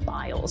and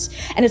miles.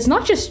 And it's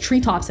not just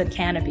treetops and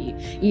canopy,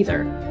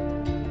 either.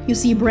 You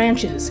see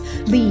branches,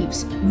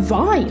 leaves,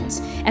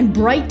 vines, and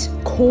bright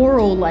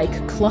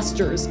coral-like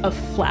clusters of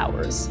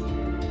flowers.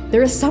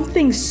 There is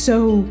something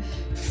so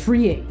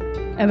freeing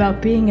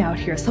about being out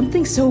here,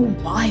 something so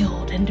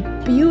wild and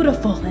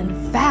beautiful and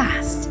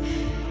vast.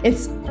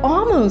 It's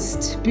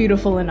almost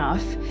beautiful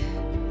enough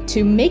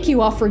to make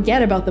you all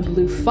forget about the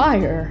blue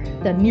fire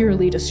that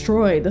nearly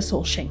destroyed the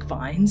Soulshank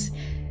vines.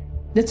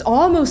 It's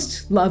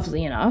almost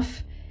lovely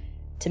enough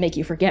to make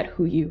you forget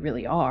who you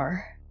really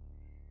are.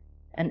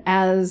 And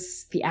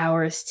as the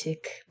hours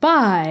tick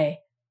by,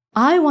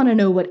 I want to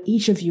know what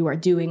each of you are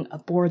doing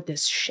aboard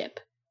this ship,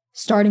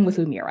 starting with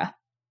Lumira.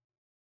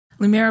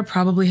 Lumira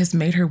probably has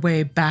made her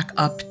way back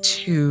up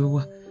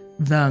to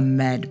the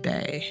med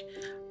bay,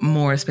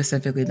 more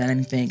specifically than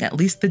anything. At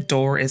least the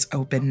door is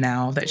open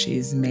now that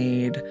she's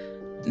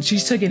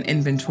took an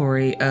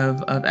inventory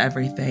of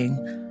everything.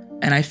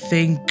 And I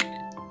think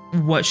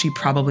what she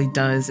probably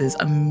does is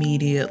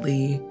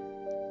immediately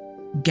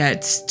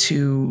gets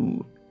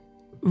to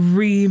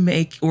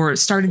remake or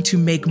starting to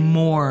make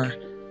more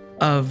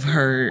of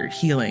her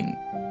healing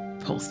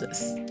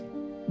poultice.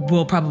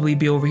 We'll probably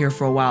be over here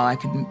for a while. I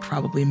can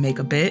probably make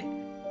a bit.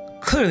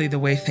 Clearly, the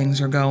way things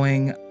are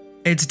going,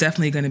 it's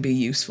definitely going to be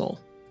useful,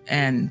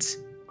 and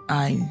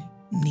I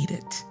need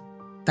it.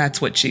 That's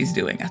what she's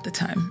doing at the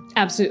time.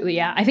 Absolutely,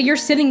 yeah. I think you're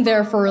sitting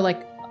there for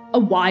like a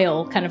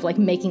while, kind of like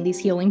making these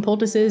healing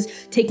poultices,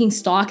 taking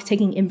stock,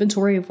 taking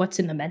inventory of what's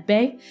in the med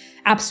bay.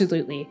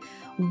 Absolutely.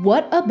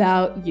 What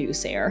about you,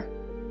 Sayer?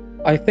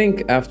 I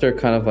think after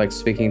kind of like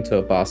speaking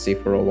to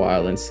Abasi for a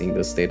while and seeing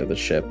the state of the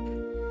ship,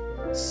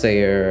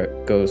 Sayer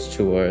goes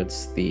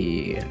towards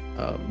the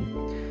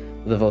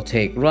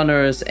voltaic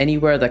runners,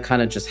 anywhere that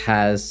kind of just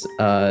has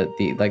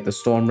the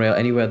storm rail,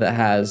 anywhere that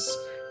has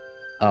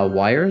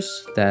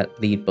wires that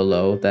lead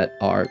below that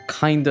are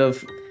kind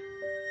of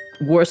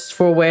worse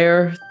for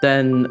wear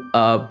than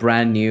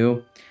brand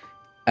new,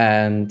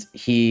 and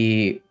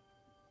he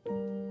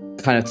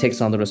kind of takes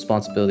on the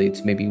responsibility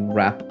to maybe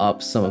wrap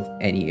up some of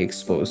any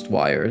exposed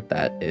wire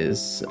that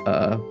is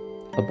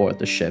aboard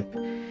the ship,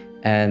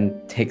 and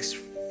takes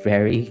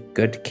very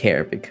good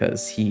care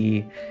because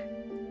he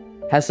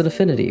has an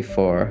affinity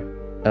for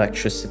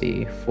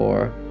electricity,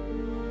 for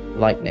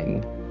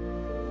lightning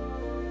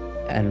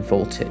and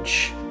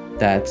voltage,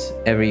 that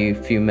every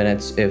few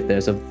minutes, if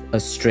there's a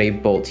stray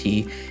bolt,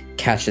 he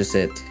catches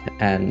it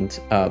and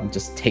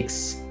just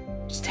takes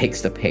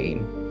the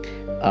pain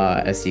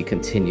as he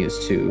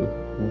continues to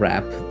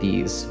wrap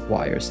these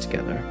wires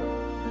together.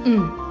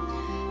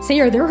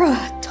 Sayer, there are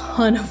a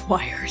ton of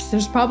wires.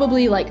 There's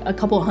probably like a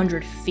couple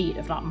 100 feet,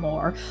 if not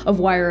more, of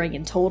wiring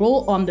in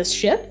total on this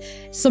ship.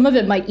 Some of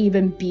it might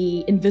even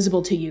be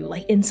invisible to you,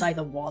 like inside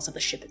the walls of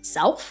the ship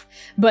itself.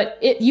 But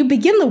you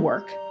begin the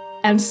work,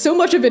 and so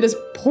much of it is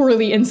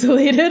poorly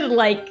insulated,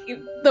 like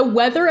the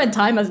weather and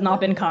time has not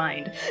been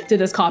kind to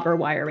this copper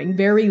wiring.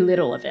 Very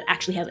little of it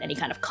actually has any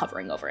kind of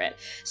covering over it.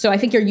 So I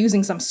think you're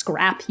using some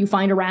scrap you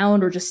find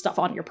around or just stuff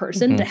on your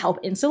person to help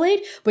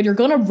insulate, but you're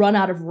gonna run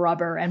out of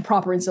rubber and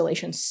proper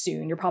insulation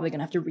soon. You're probably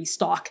gonna have to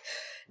restock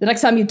the next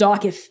time you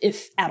dock,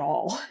 if at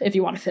all, if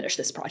you want to finish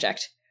this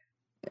project.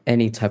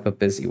 Any type of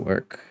busy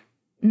work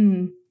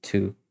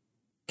to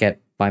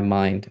get my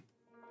mind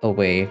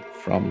away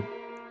from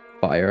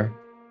fire,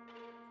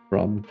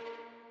 from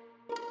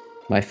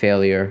my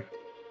failure.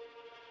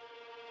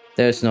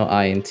 There's no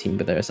I in team,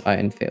 but there's I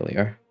in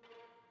failure.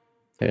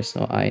 There's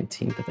no I in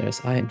team, but there's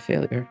I in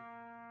failure.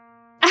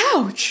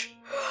 Ouch!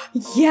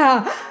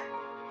 Yeah.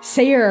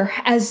 Sayer,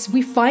 as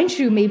we find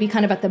you maybe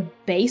kind of at the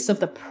base of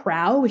the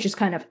prow, which is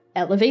kind of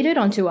elevated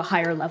onto a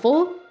higher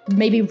level,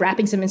 maybe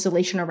wrapping some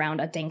insulation around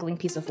a dangling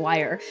piece of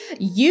wire,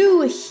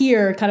 you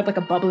hear kind of like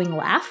a bubbling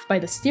laugh by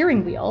the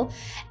steering wheel,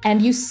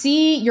 and you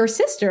see your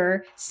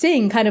sister,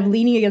 Sing, kind of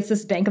leaning against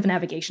this bank of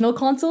navigational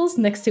consoles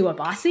next to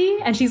Abasi,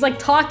 and she's like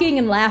talking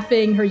and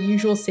laughing her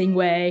usual Sing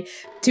way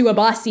to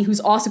Abasi, who's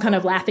also kind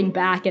of laughing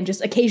back and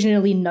just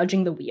occasionally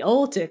nudging the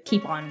wheel to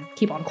keep on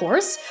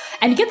course.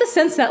 And you get the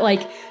sense that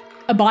like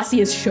Abasi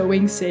is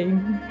showing Sing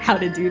how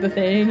to do the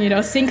thing. You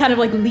know, Sing kind of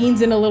like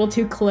leans in a little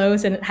too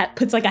close and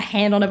puts like a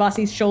hand on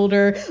Abasi's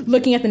shoulder,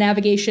 looking at the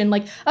navigation,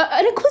 like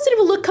an inquisitive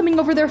look coming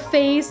over their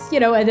face, you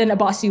know, and then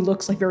Abasi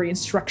looks like very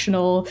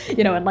instructional,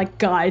 you know, and like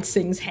guides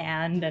Sing's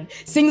hand, and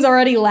Sing's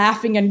already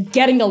laughing and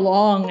getting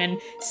along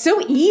and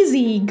so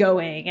easy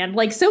going and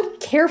like so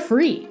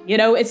carefree, you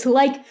know, it's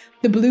like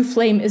the blue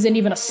flame isn't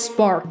even a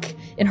spark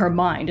in her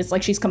mind. It's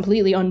like she's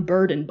completely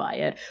unburdened by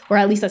it, or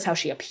at least that's how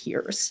she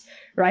appears,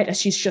 right? As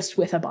she's just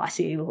with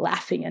Abasi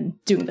laughing and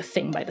doing the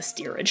thing by the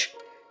steerage.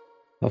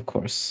 Of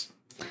course.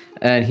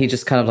 And he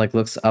just kind of like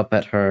looks up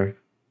at her,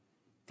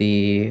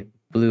 the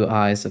blue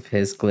eyes of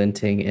his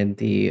glinting in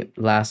the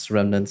last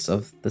remnants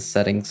of the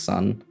setting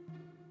sun.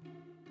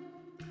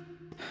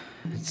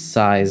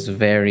 Sighs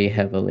very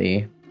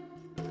heavily,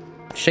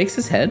 shakes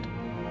his head,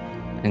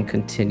 and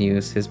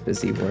continues his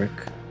busy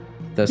work.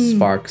 The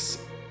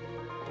sparks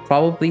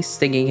probably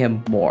stinging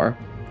him more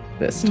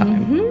this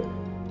time.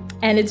 Mm-hmm.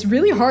 And it's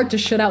really hard to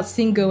shut out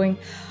Sing going,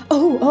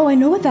 oh, I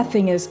know what that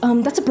thing is.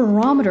 That's a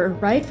barometer,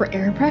 right? For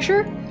air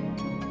pressure?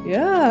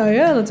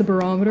 Yeah, that's a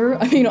barometer.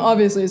 I mean,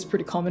 obviously it's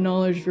pretty common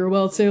knowledge if you're a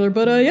wild sailor,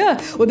 but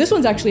yeah. Well, this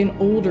one's actually an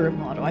older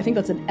model. I think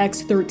that's an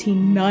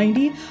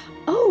X1390.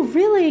 Oh,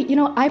 really? You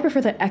know, I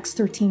prefer the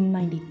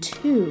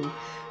X1392.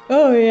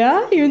 Oh,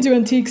 yeah? You into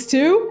antiques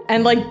too?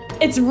 And like,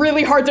 it's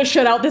really hard to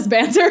shut out this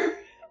banter.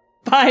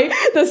 By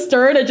the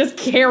stern, it just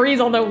carries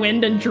on the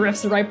wind and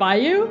drifts right by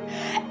you.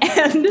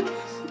 And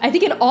I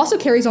think it also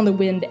carries on the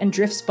wind and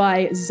drifts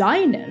by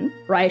Zynon,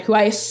 right? Who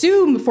I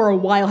assume for a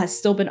while has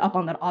still been up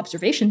on that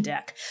observation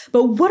deck.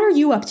 But what are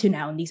you up to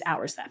now in these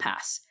hours that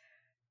pass?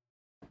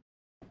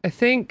 I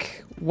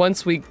think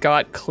once we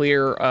got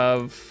clear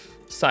of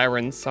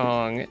Siren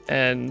Song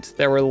and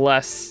there were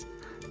less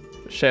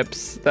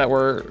ships that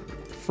were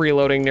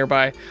freeloading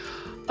nearby,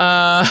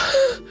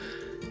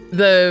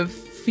 the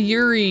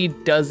fury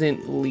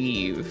doesn't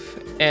leave,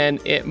 and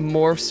it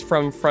morphs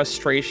from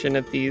frustration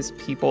at these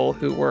people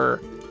who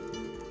were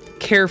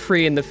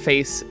carefree in the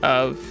face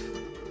of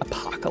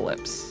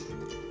apocalypse.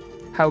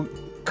 How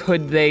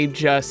could they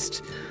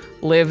just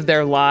live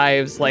their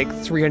lives like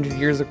 300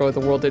 years ago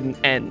the world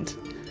didn't end?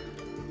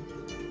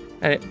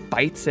 And it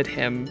bites at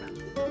him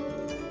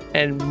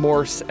and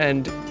morphs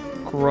and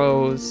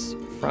grows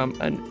from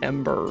an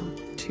ember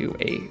to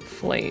a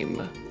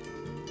flame.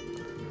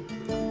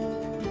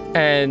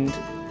 And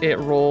it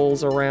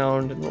rolls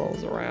around and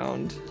rolls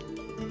around.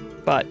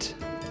 But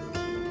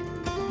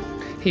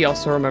he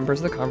also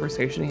remembers the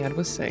conversation he had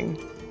with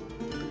Sing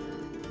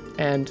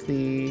and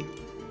the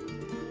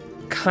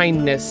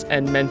kindness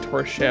and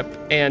mentorship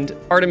and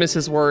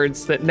Artemis's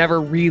words that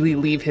never really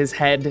leave his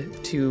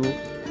head to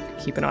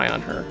keep an eye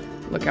on her,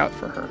 look out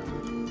for her,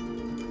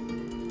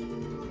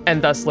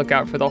 and thus look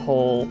out for the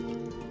whole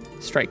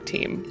strike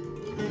team.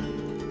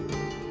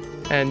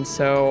 And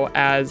so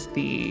as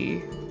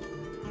the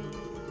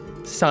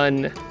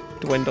sun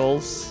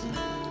dwindles,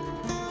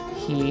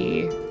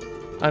 he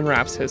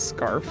unwraps his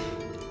scarf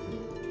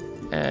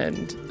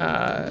and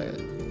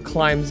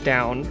climbs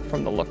down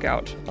from the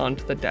lookout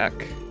onto the deck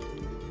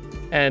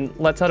and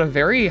lets out a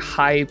very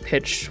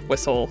high-pitched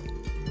whistle,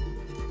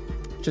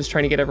 just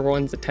trying to get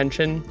everyone's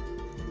attention.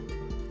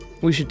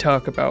 We should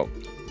talk about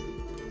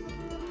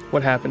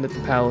what happened at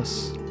the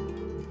palace,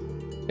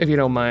 if you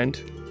don't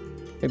mind.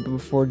 Maybe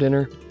before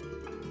dinner.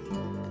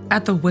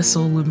 At the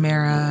whistle,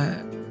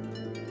 Lumera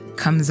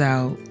comes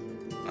out,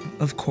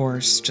 of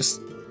course,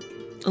 just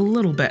a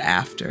little bit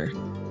after,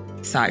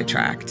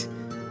 sidetracked,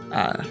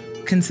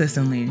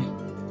 consistently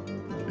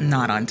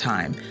not on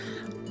time.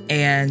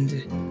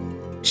 And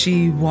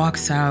she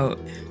walks out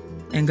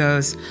and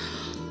goes,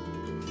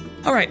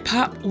 all right,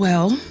 Pop,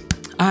 well,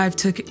 I've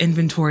took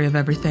inventory of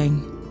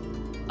everything,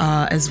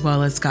 as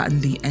well as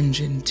gotten the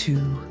engine to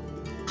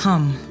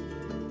hum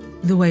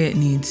the way it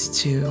needs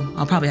to.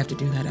 I'll probably have to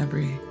do that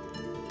every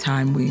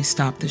time we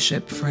stop the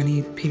ship for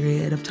any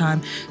period of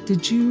time.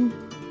 Did you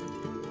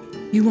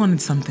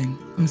wanted something?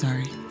 I'm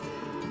sorry.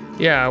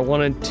 Yeah, I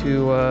wanted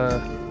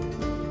to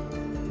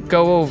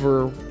go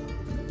over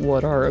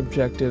what our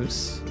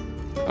objectives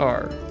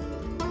are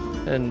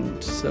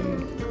and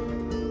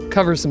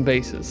cover some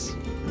bases.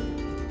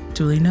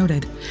 Duly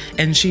noted.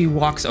 And she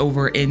walks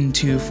over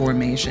into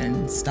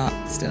formation,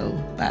 stopped still,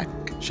 back,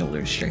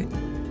 shoulders straight,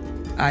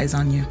 eyes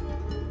on you.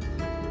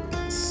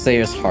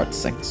 Sayer's heart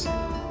sinks.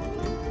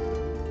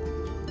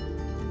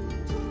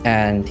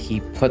 And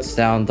he puts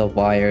down the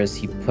wires,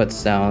 he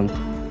puts down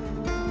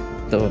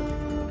the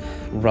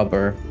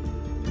rubber,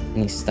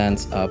 and he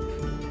stands up.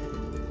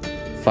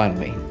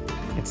 Finally,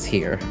 it's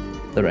here.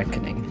 The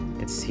reckoning.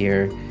 It's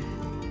here.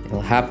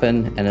 It'll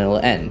happen and it'll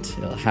end.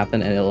 It'll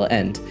happen and it'll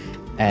end.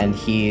 And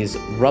he's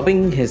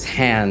rubbing his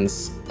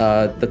hands,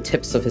 the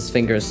tips of his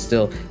fingers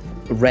still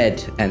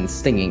red and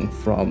stinging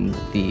from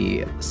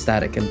the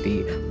static and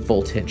the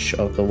voltage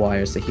of the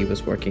wires that he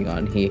was working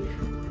on. He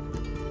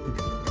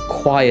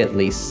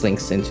quietly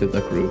slinks into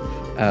the group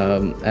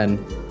and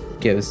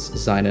gives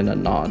Zynon a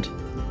nod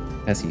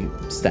as he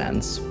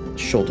stands,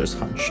 shoulders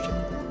hunched.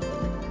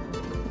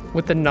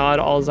 With the nod,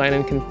 all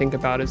Zynon can think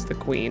about is the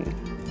queen,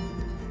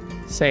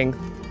 saying,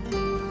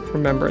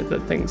 remember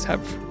that things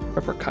have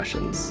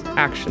repercussions,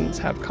 actions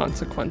have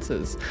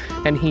consequences,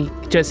 and he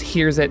just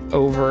hears it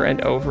over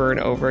and over and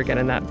over again,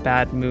 and that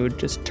bad mood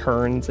just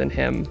turns in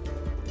him.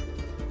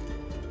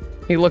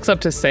 He looks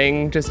up to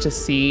Sing just to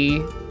see,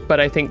 but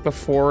I think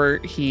before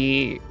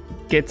he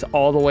gets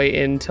all the way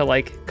into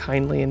like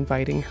kindly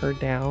inviting her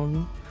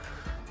down,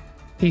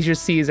 he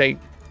just sees a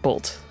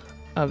bolt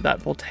of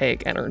that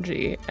voltaic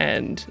energy,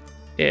 and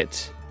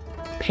it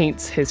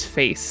paints his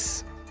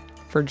face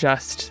for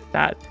just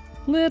that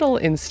little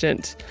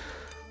instant.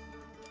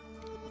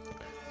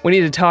 We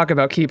need to talk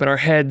about keeping our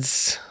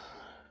heads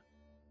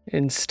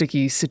in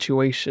sticky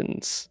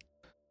situations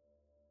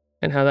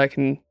and how that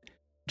can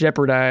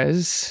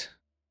jeopardize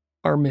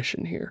our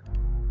mission here.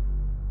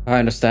 I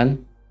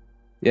understand.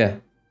 Yeah,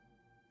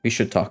 we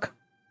should talk.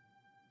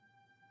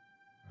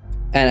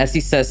 And as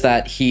he says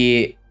that,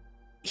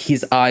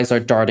 his eyes are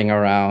darting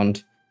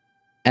around,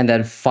 and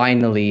then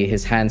finally,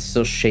 his hands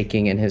still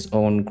shaking in his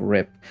own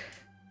grip,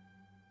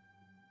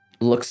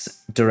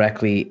 looks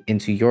directly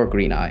into your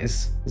green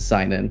eyes,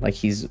 Zynon, like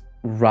he's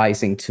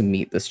rising to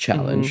meet this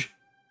challenge.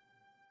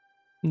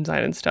 Mm-hmm.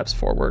 Zynon steps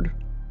forward.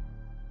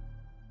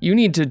 You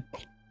need to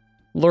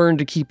learn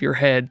to keep your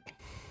head,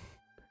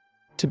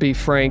 to be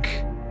frank.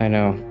 I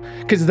know.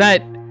 Because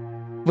that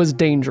was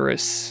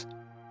dangerous.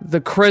 The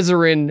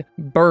Krezerin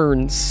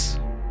burns.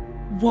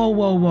 Whoa.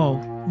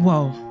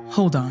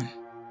 Hold on.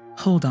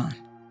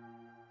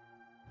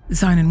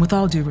 Zynon, with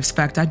all due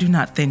respect, I do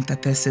not think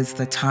that this is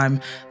the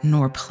time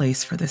nor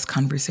place for this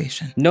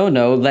conversation.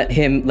 No, let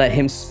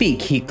him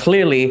speak. He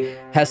clearly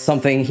has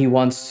something he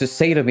wants to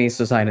say to me,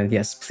 so Zynon,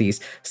 yes,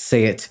 please,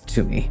 say it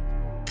to me.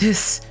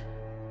 This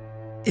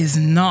is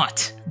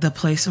not the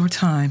place or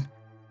time.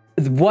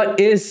 What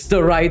is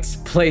the right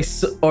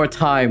place or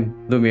time,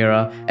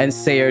 Lumira? And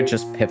Sayer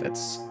just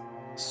pivots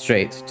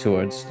straight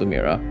towards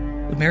Lumira.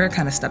 Lumira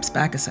kind of steps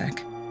back a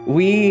sec.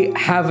 We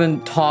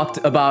haven't talked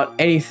about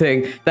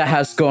anything that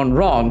has gone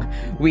wrong.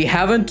 We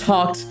haven't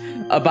talked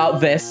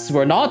about this.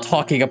 We're not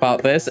talking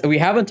about this. We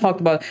haven't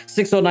talked about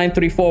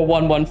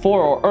 609-34114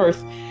 or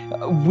Earth.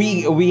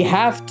 We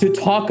have to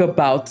talk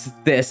about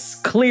this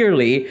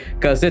clearly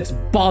because it's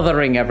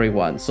bothering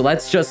everyone. So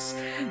let's just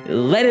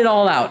let it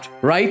all out,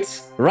 right?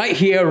 Right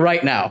here,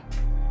 right now.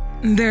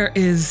 There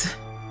is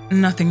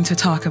nothing to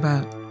talk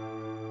about,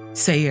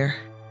 Sayer.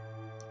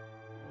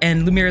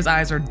 And Lumira's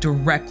eyes are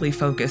directly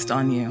focused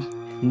on you.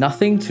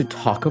 Nothing to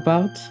talk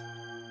about?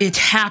 It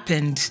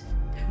happened.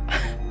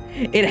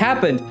 It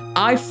happened.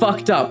 I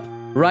fucked up,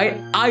 right?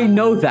 I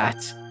know that.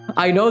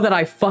 I know that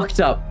I fucked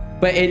up,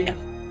 but it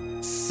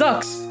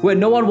sucks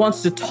when no one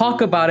wants to talk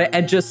about it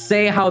and just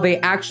say how they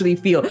actually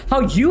feel,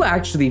 how you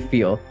actually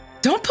feel.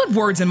 Don't put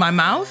words in my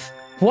mouth.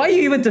 Why are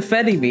you even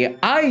defending me?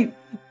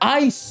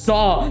 I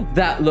saw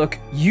that look.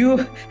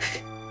 You're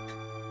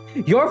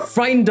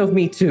frightened of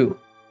me too.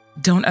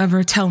 Don't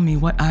ever tell me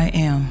what I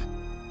am.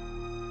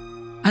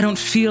 I don't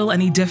feel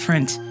any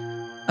different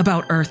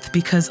about Earth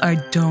because I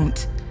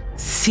don't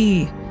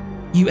see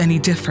you any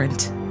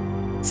different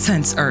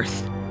since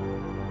Earth.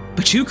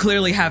 But you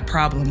clearly have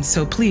problems,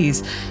 so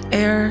please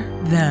air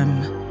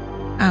them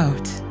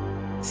out,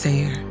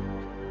 Sayer.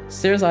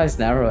 Sayer's eyes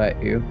narrow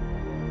at you.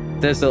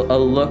 There's a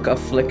look, a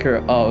flicker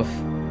of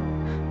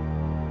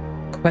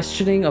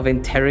questioning, of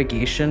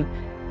interrogation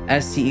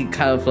as he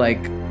kind of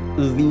like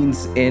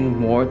leans in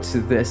more to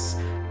this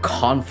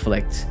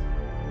conflict.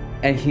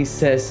 And he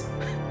says,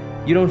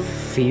 you don't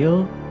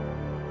feel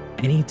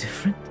any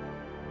different?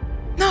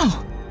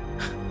 No.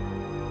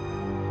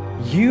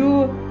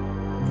 You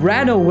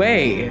ran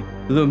away,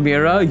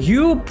 Lumira.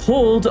 You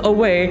pulled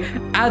away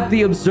at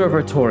the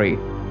observatory,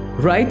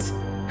 right?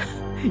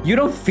 You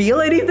don't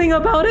feel anything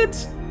about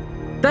it?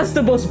 That's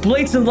the most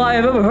blatant lie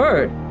I've ever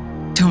heard.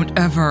 Don't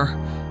ever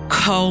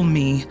call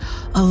me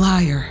a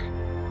liar.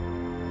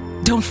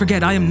 Don't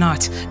forget, I am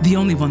not the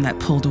only one that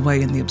pulled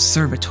away in the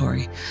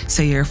observatory.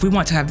 Sayer, if we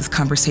want to have this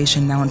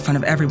conversation now in front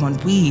of everyone,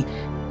 we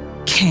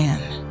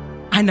can.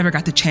 I never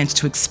got the chance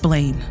to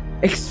explain.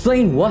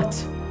 Explain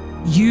what?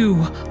 You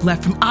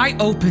left from... I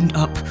opened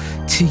up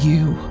to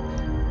you.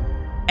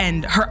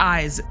 And her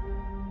eyes,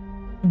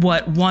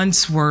 what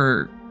once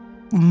were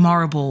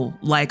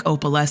marble-like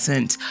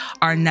opalescent,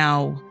 are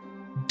now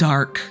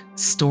dark,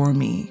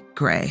 stormy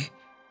gray.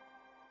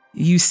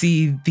 You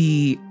see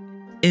the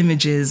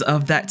images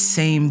of that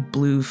same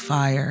blue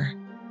fire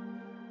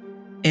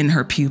in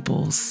her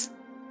pupils.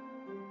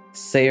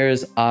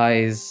 Sayer's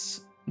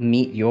eyes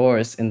meet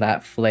yours in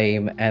that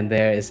flame, and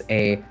there is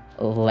a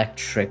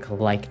electric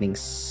lightning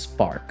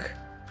spark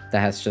that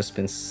has just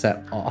been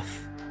set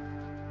off.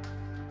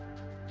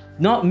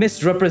 Not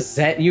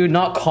misrepresent you,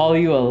 not call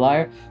you a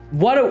liar.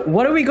 What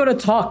are we gonna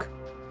talk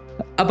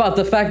about?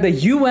 The fact that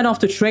you went off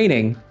to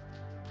training,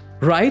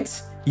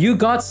 right? You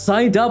got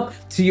signed up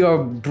to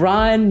your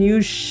brand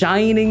new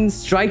shining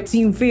Strike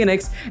Team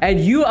Phoenix, and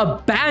you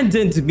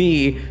abandoned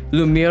me,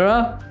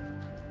 Lumira.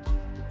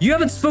 You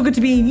haven't spoken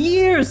to me in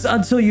years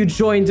until you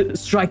joined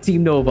Strike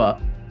Team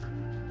Nova.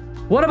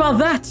 What about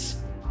that?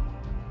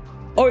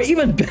 Or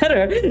even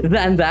better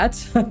than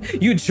that,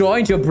 you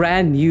joined your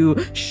brand new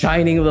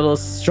shining little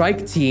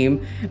strike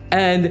team,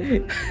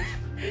 and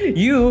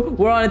you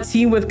were on a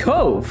team with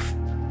Cove.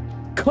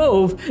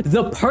 Cove,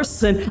 the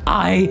person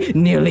I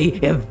nearly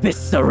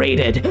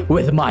eviscerated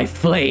with my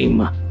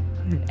flame.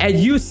 And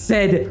you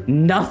said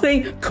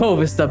nothing?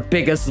 Cove is the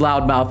biggest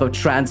loudmouth of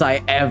trans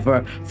I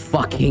ever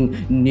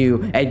fucking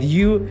knew. And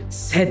you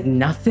said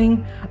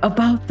nothing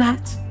about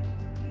that?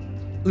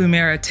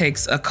 Lumira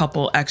takes a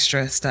couple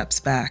extra steps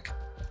back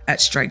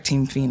at Strike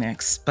Team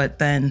Phoenix, but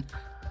then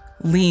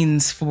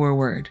leans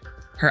forward,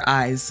 her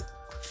eyes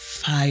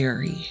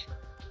fiery.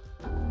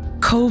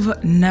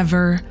 Cove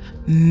never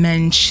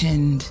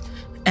mentioned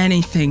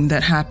anything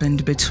that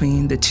happened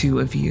between the two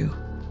of you.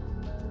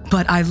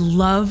 But I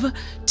love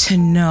to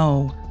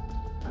know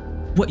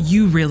what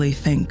you really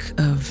think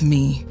of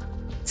me,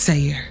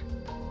 Sayer.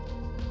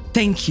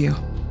 Thank you.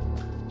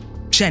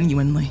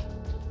 Genuinely.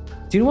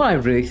 Do you know what I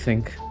really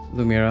think,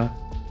 Lumira?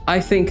 I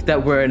think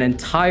that we're an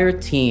entire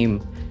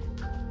team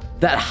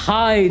that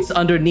hides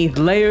underneath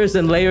layers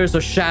and layers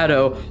of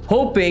shadow,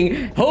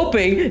 hoping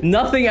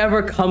nothing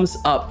ever comes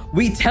up.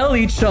 We tell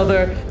each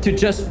other to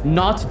just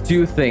not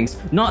do things,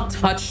 not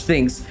touch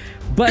things,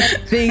 but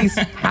things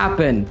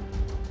happen.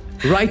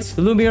 Right,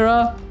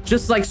 Lumira?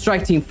 Just like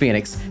Strike Team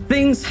Phoenix.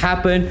 Things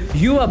happen,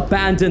 you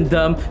abandon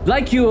them,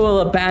 like you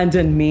will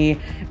abandon me,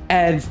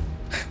 and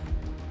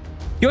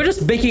you're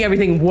just making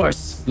everything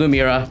worse,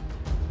 Lumira.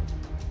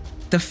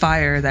 The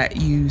fire that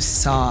you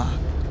saw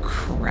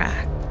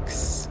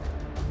cracks.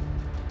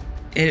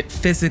 It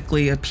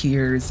physically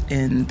appears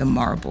in the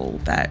marble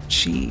that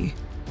she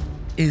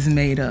is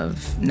made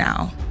of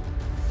now,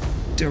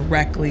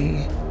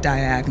 directly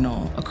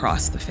diagonal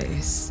across the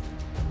face.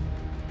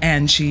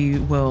 And she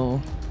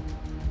will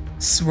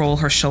roll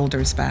her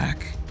shoulders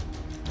back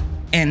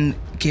and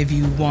give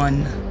you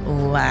one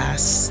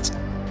last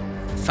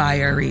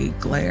fiery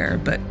glare,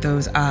 but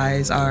those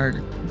eyes are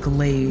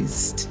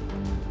glazed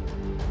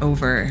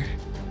over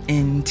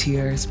in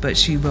tears, but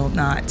she will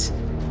not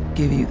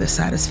give you the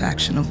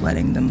satisfaction of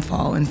letting them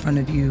fall in front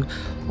of you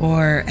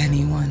or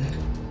anyone.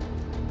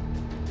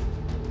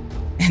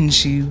 And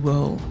she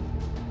will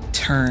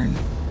turn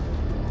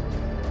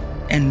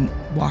and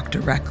walk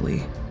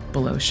directly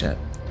below ship.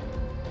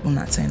 Will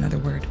not say another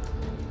word.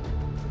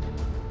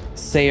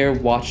 Sayer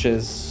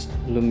watches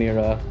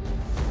Lumira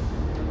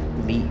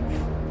leave,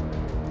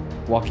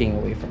 walking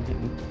away from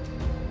him.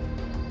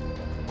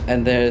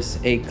 And there's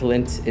a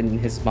glint in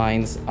his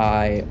mind's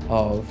eye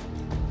of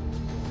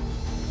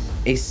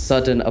a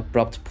sudden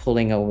abrupt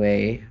pulling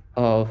away,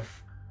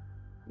 of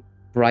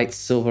bright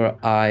silver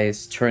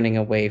eyes turning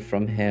away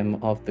from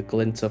him, of the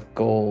glint of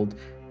gold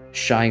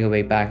shying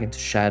away back into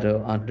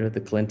shadow under the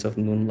glint of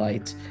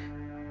moonlight.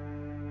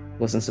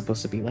 Wasn't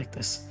supposed to be like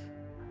this.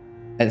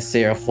 And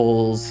Sayer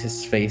holds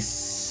his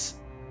face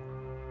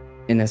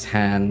in his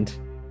hand,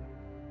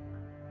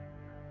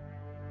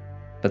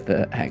 but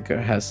the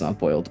anger has not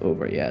boiled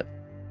over yet.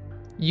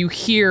 You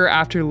hear,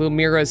 after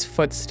Lumira's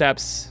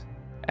footsteps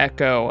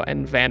echo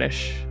and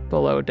vanish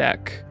below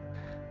deck,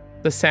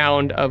 the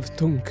sound of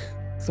thunk,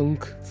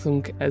 thunk,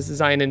 thunk as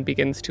Zynon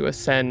begins to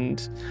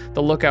ascend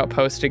the lookout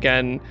post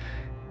again,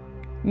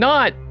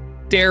 not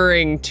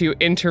daring to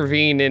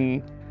intervene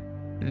in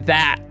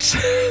that.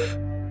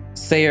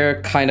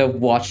 Sayer kind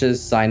of watches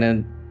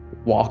Zynon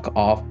walk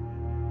off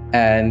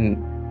and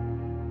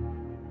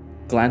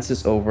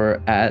glances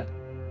over at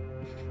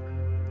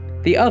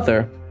the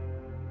other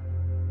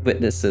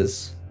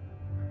witnesses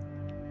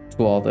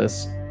to all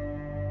this.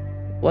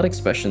 What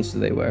expressions do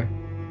they wear?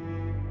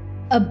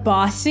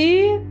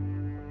 Abasi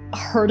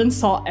heard and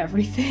saw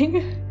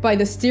everything by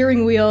the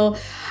steering wheel.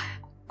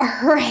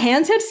 Her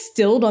hands had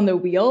stilled on the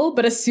wheel,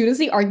 but as soon as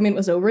the argument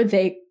was over,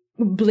 they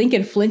blink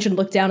and flinch and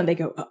look down and they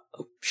go,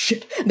 oh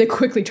shit. They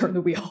quickly turn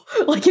the wheel,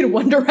 like in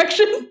one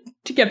direction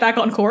to get back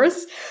on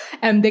course.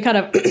 And they kind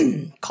of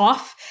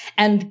cough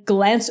and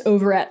glance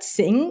over at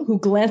Singh, who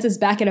glances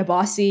back at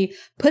Abasi,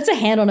 puts a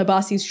hand on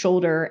Abasi's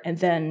shoulder, and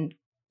then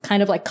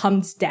kind of like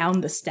comes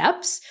down the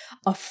steps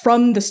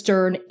from the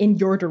stern in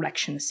your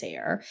direction,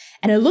 Sayer.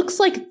 And it looks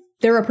like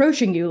they're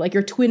approaching you, like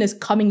your twin is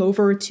coming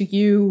over to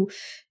you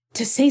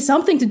to say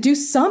something, to do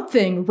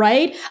something,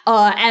 right?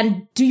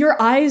 And do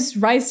your eyes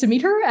rise to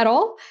meet her at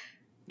all?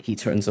 He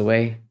turns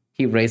away.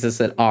 He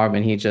raises an arm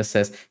and he just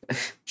says,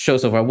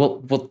 "Show's over.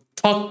 We'll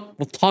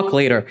talk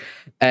later."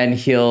 And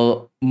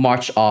he'll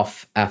march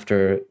off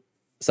after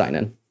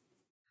Zynon.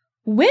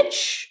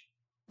 Which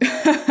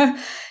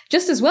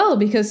Just as well,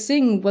 because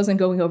Sing wasn't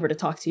going over to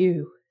talk to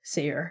you,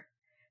 Seer.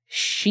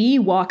 She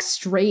walks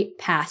straight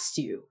past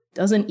you,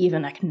 doesn't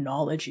even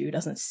acknowledge you,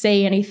 doesn't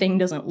say anything,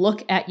 doesn't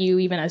look at you.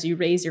 Even as you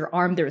raise your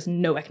arm, there is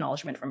no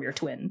acknowledgement from your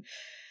twin.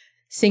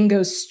 Sing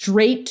goes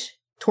straight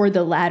toward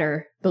the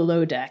ladder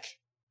below deck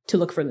to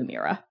look for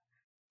Lumira.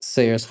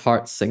 Sayer's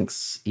heart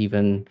sinks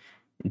even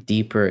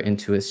deeper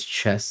into his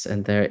chest,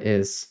 and there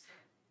is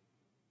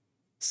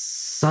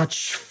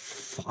such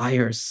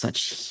fire,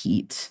 such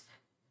heat,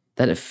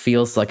 that it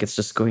feels like it's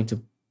just going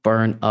to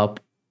burn up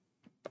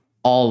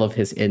all of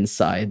his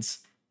insides.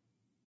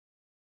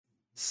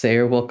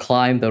 Sayer will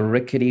climb the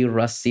rickety,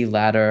 rusty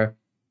ladder,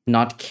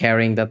 not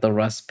caring that the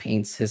rust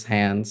paints his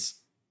hands,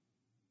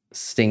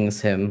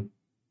 stings him.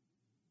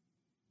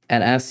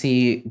 And as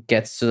he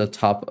gets to the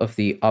top of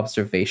the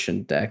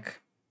observation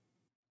deck,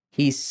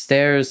 he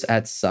stares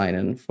at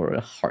Sinan for a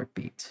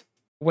heartbeat.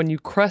 When you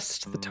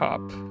crest the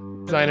top,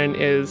 Sinan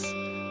is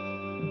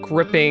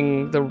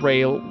gripping the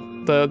rail,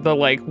 the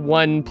like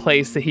one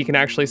place that he can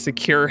actually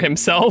secure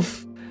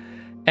himself.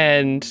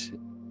 And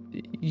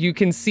you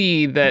can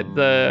see that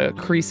the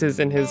creases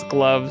in his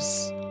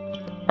gloves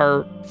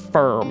are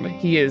firm.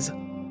 He is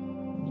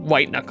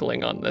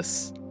white-knuckling on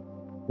this.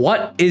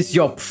 What is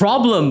your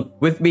problem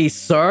with me,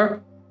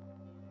 sir?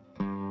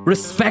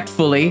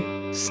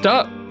 Respectfully.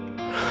 Stop.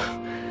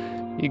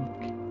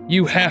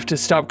 You have to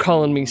stop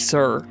calling me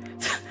sir.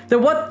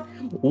 Then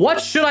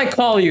what should I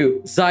call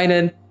you,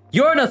 Sinan?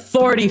 You're an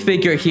authority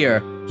figure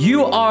here.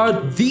 You are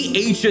the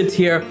agent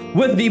here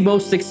with the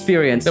most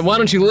experience. Then why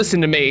don't you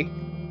listen to me?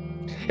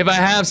 If I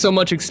have so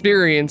much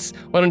experience,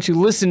 why don't you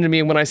listen to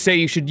me when I say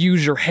you should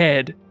use your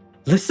head?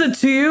 Listen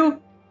to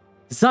you?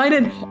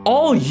 Sinan,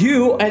 all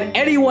you and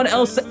anyone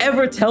else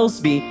ever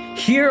tells me,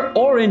 here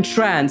or in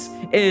trance,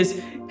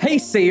 is, hey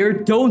Sayer,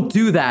 don't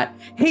do that.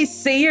 Hey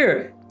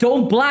Sayer,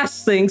 don't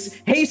blast things.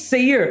 Hey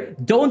Sayer,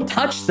 don't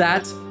touch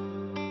that.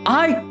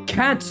 I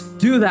can't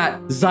do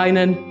that,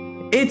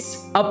 Sinan.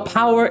 It's a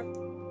power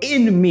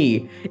in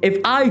me. If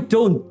I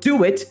don't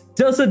do it,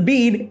 doesn't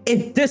mean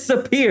it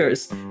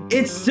disappears.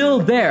 It's still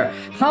there.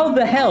 How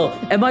the hell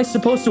am I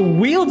supposed to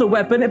wield a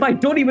weapon if I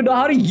don't even know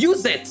how to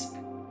use it?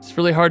 It's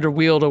really hard to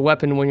wield a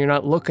weapon when you're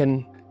not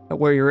looking at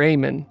where you're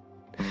aiming.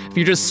 If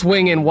you're just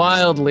swinging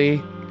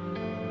wildly,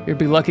 you'd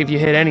be lucky if you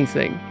hit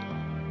anything.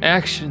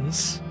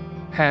 Actions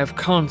have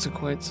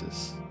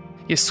consequences.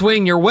 You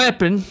swing your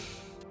weapon,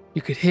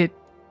 you could hit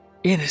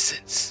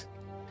innocents.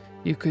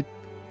 You could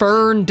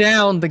burn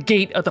down the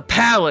gate of the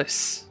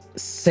palace.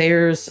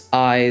 Sayer's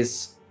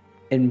eyes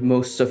in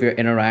most of your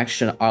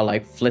interaction are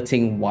like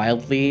flitting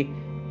wildly.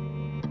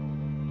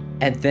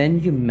 And then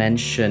you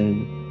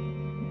mention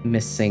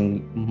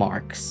missing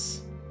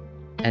marks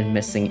and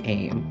missing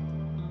aim.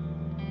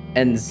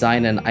 And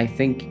Sinan, I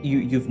think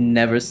you've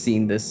never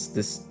seen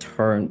this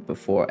turn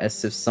before,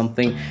 as if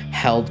something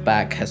held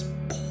back has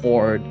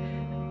poured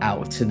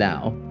out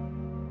now.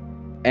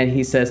 And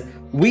he says,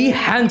 we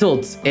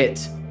handled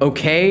it,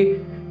 okay?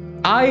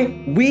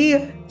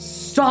 We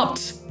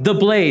stopped the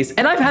blaze,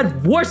 and I've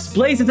had worse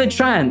blazes than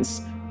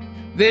trans.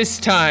 This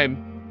time,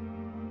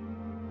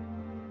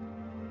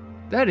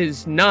 that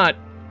is not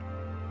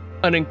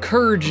an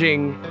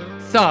encouraging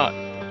thought.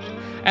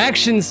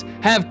 Actions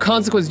have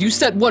consequences. You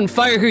set one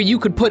fire here, you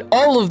could put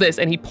all of this,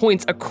 and he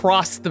points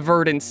across the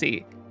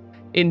Verdancy,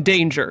 in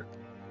danger.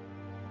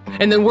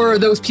 And then where are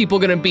those people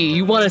gonna be?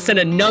 You wanna send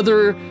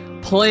another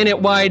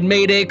planet-wide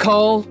Mayday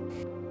call?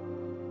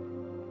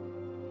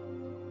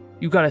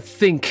 You gotta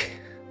think,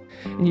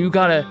 and you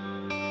gotta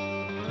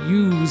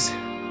use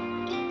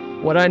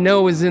what I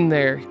know is in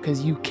there,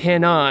 because you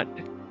cannot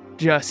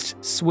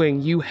just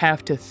swing. You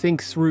have to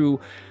think through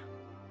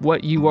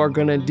what you are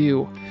gonna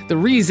do. The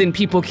reason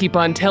people keep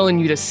on telling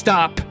you to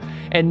stop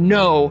and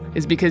no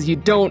is because you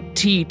don't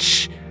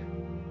teach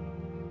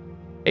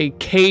a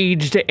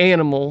caged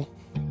animal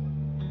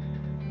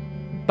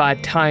by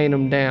tying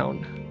them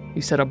down.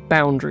 You set up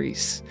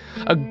boundaries.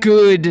 A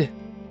good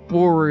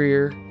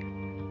warrior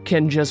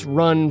can just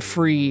run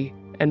free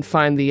and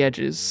find the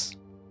edges.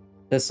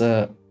 There's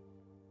a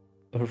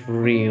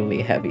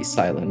really heavy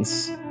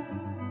silence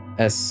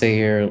as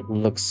Sayer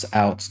looks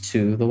out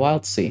to the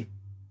Wild Sea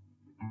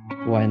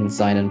when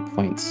Sinan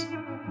points.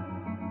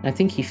 I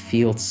think he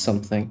feels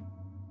something.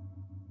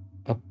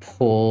 A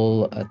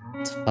pull, a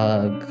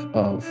tug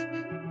of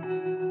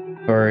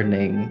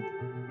burning,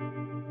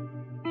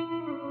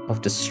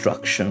 of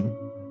destruction,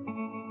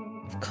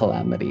 of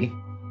calamity.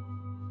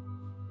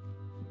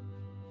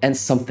 And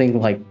something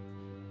like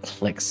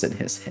clicks in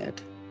his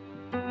head.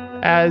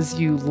 As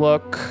you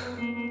look,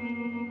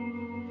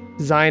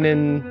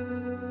 Sinan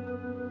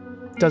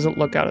doesn't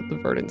look out at the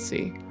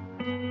Verdancy.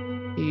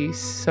 He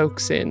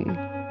soaks in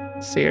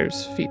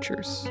Sayer's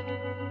features.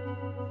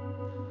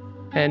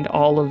 And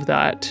all of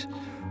that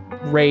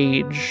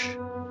rage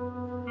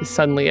is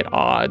suddenly at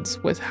odds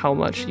with how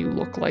much you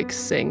look like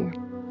Sing.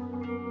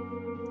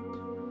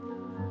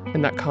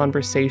 And that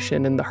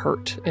conversation and the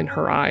hurt in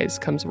her eyes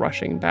comes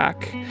rushing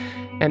back.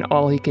 And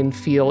all he can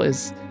feel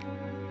is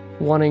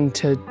wanting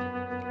to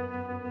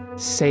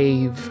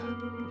save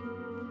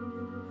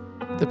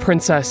the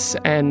princess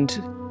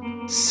and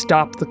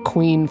stop the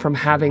queen from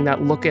having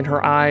that look in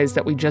her eyes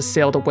that we just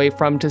sailed away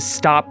from, to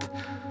stop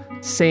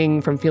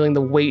Sing from feeling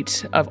the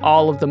weight of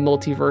all of the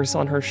multiverse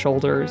on her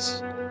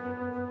shoulders.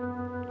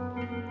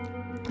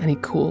 And he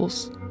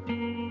cools.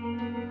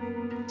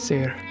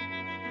 Seer.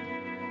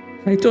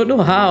 I don't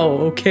know how,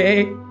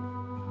 okay?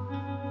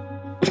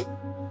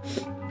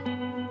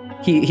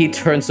 He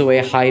turns away,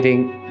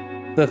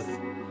 hiding the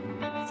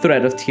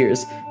thread of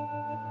tears.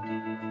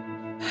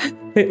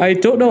 I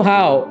don't know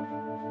how.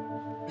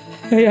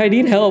 I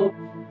need help.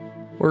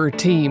 We're a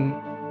team.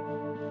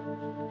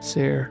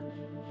 Seer.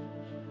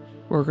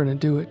 We're gonna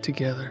do it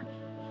together.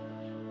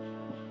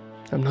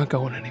 I'm not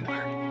going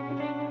anywhere.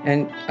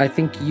 And I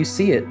think you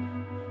see it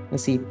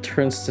as he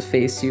turns to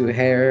face you,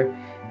 hair,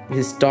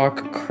 his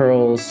dark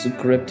curls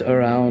gripped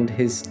around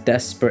his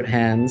desperate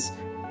hands,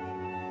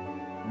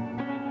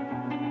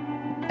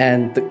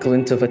 and the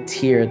glint of a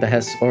tear that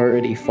has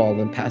already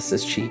fallen past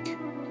his cheek.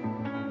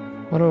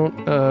 Why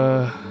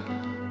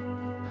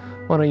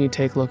don't you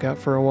take Lookout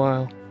for a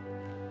while?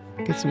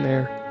 Get some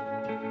air.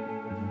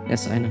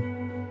 Yes, I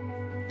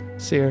know.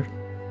 Seer.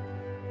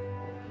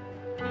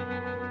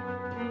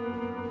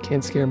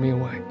 Can't scare me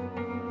away.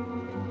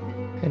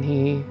 And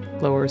he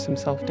lowers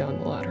himself down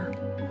the ladder.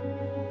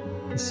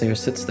 And Seer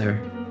sits there,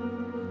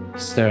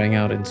 staring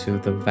out into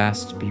the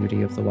vast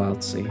beauty of the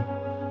wild sea.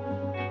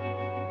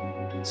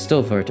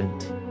 Still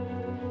verdant,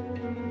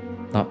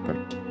 not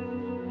burnt.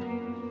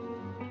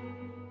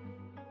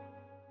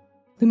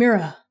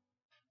 Lumira,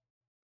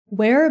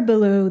 where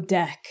below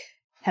deck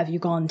have you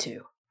gone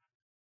to?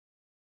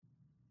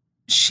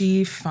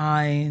 She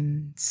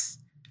finds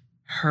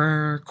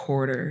her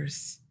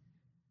quarters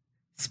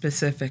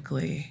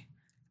specifically,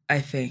 I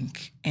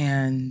think,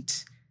 and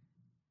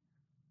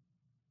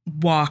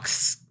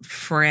walks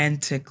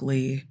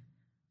frantically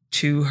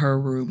to her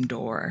room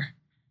door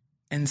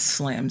and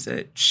slams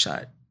it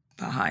shut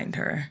behind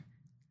her.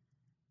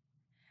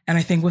 And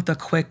I think with a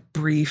quick,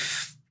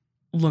 brief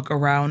look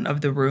around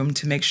of the room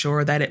to make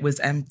sure that it was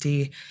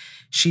empty,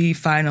 she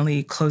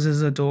finally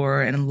closes the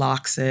door and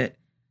locks it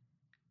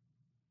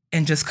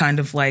and just kind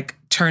of like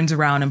turns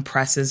around and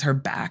presses her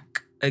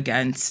back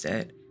against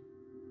it.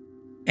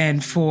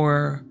 And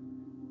for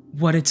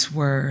what it's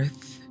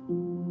worth,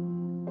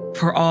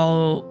 for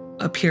all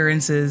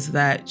appearances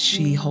that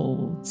she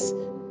holds,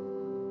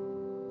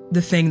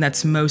 the thing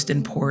that's most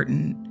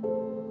important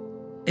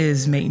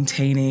is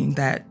maintaining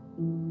that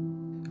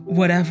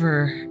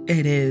whatever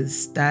it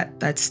is, that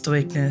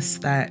stoicness,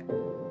 that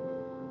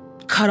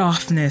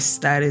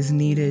cutoffness that is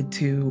needed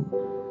to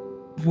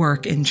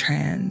work in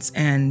trans.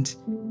 And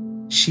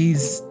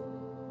she's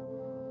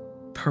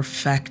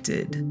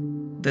perfected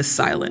the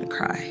silent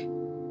cry,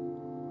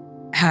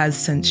 has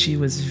since she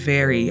was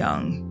very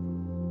young.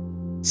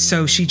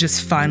 So she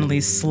just finally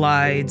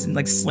slides and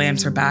like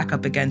slams her back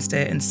up against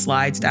it and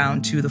slides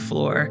down to the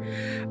floor.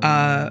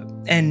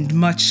 And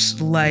much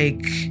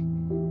like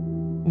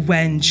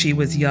when she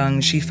was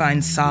young, she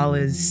finds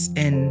solace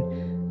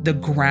in the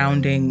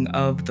grounding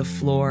of the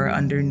floor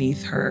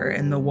underneath her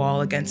and the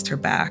wall against her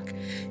back.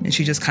 And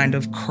she just kind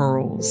of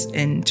curls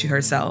into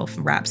herself,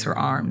 wraps her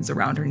arms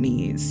around her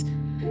knees,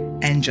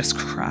 and just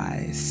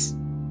cries.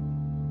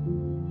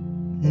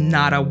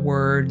 Not a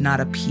word, not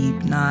a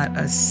peep, not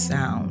a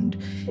sound.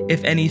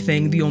 If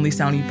anything, the only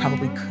sound you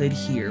probably could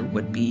hear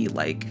would be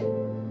like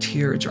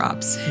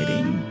teardrops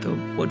hitting the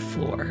wood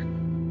floor.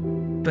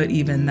 But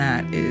even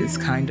that is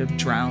kind of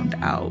drowned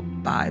out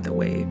by the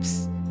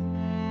waves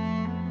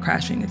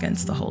crashing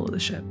against the hull of the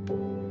ship.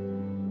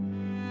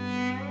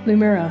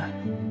 Lumira,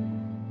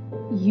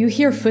 you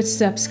hear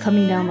footsteps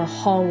coming down the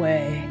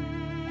hallway,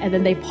 and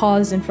then they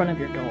pause in front of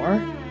your door.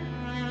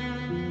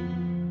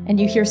 And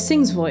you hear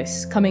Sing's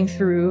voice coming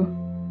through,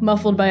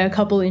 muffled by a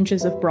couple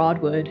inches of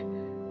broadwood.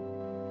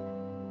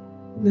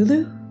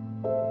 Lulu?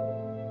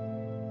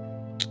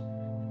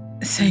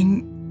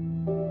 Sing,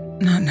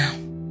 not now.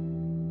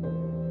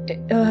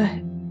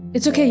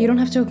 It's okay, you don't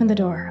have to open the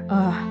door.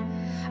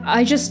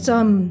 I just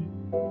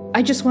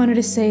wanted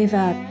to say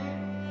that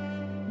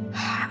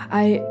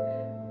I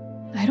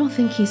don't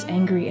think he's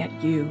angry at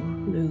you,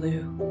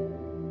 Lulu.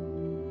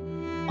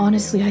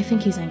 Honestly, I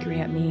think he's angry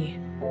at me.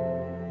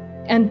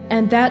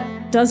 And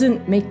that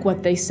doesn't make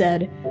what they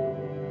said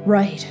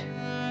right.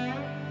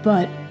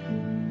 But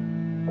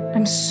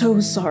I'm so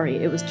sorry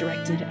it was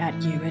directed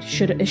at you. It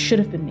should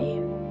have been me.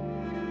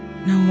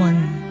 No one.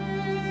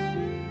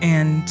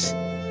 And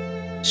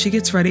she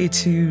gets ready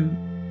to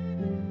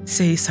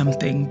say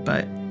something,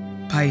 but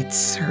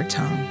bites her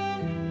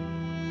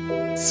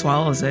tongue,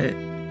 swallows it,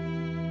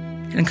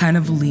 and kind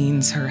of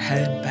leans her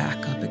head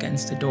back up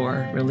against the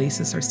door,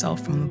 releases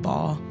herself from the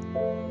ball.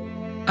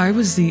 I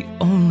was the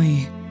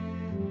only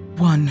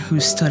one who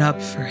stood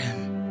up for him.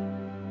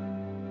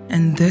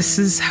 And this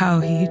is how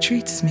he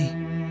treats me.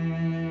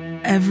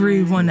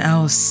 Everyone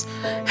else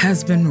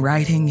has been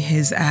riding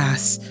his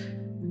ass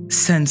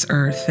since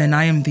Earth, and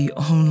I am the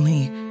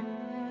only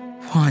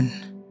one.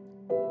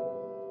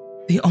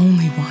 The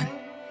only one.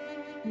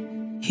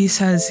 He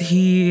says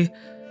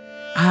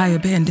I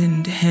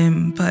abandoned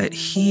him, but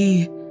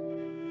he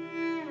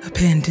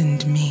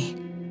abandoned me.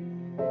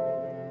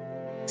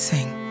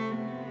 Sing.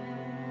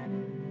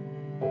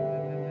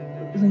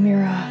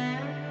 Lumira,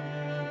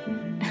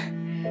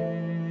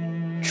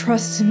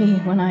 trust me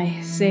when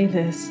I say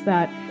this,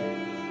 that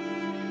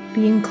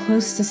being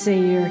close to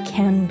Sayir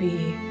can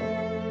be...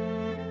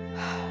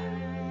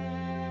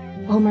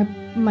 Well,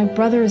 my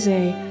brother is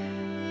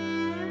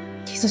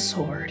he's a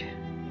sword,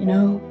 you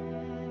know?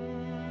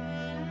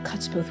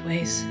 Cuts both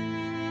ways.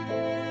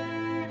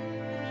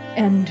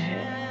 And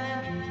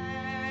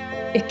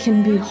it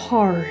can be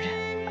hard,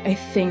 I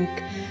think,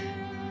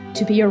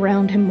 to be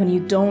around him when he...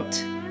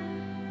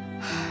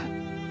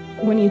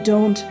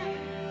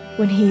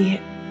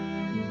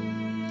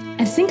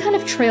 And Sing kind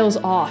of trails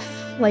off,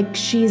 like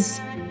she's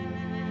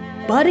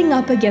butting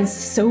up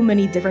against so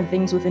many different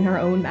things within her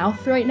own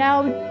mouth right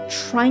now,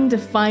 trying to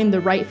find the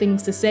right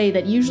things to say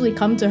that usually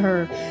come to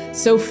her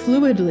so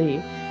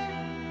fluidly.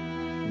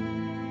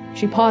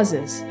 She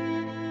pauses,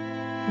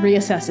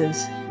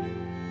 reassesses,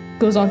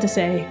 goes on to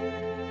say,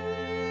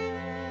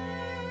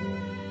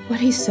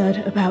 "What he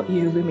said about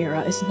you,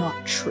 Lumira, is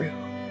not true.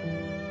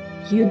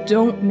 You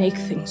don't make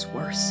things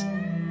worse.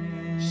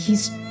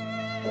 He's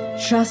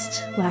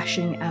just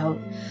lashing out.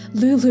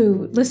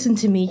 Lulu, listen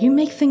to me. You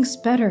make things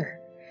better.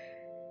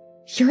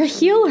 You're a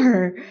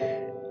healer.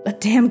 A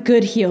damn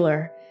good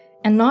healer.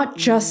 And not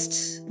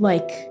just,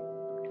 like,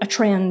 a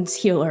trans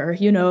healer,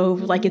 you know,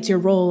 like it's your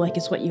role, like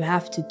it's what you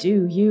have to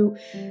do. You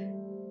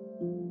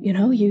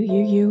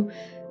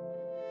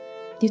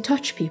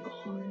touch people.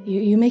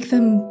 You make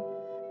them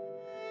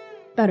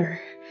better.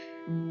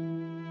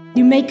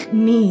 You make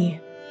me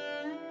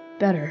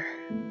better."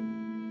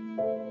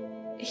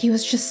 He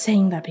was just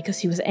saying that because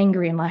he was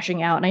angry and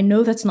lashing out, and I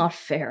know that's not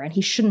fair, and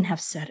he shouldn't have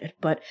said it,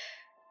 but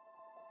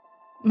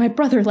my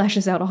brother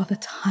lashes out all the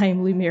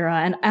time, Lumira,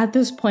 and at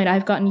this point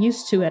I've gotten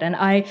used to it, and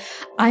I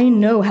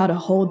know how to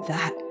hold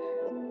that.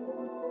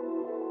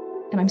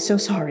 And I'm so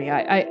sorry.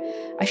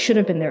 I should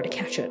have been there to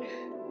catch it.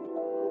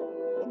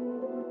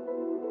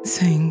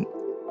 Sing,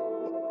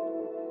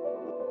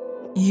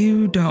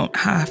 you don't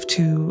have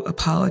to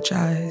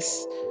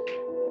apologize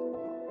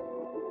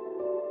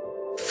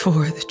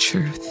for the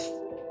truth.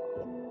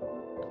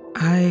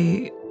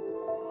 I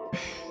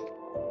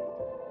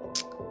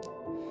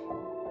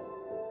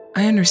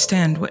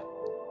understand what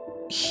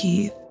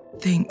he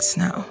thinks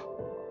now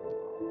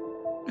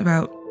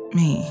about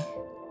me.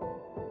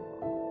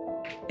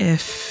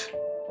 If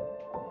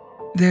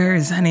there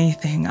is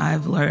anything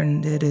I've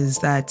learned, it is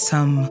that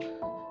some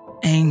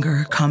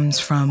anger comes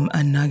from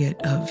a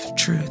nugget of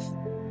truth.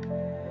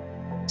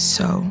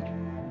 So,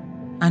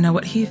 I know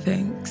what he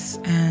thinks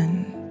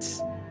and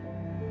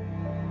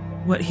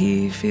what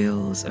he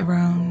feels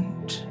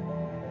around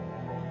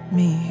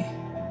me.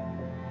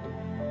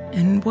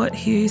 And what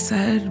he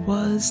said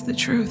was the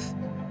truth.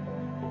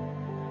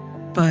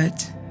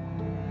 But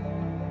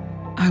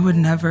I would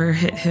never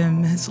hit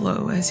him as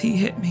low as he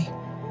hit me.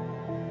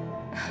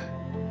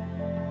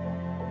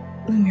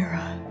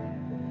 Lumira,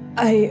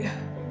 I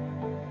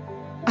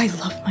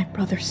love my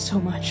brother so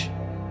much.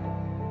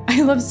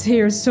 I love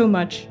Sayir so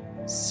much.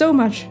 So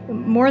much.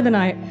 More than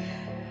I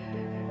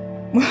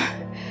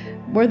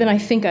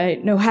think I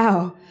know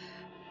how.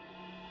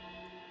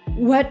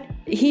 What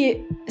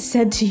he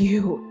said to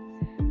you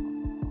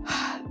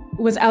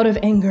was out of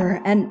anger,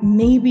 and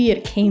maybe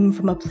it came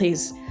from a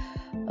place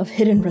of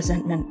hidden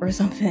resentment or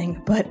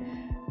something, but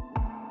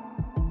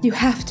you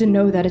have to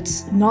know that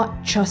it's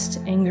not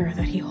just anger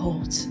that he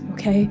holds,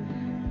 okay?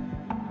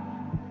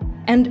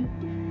 And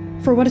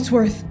for what it's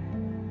worth,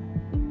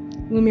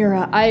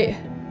 Lumira, I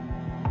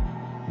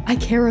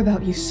care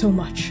about you so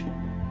much.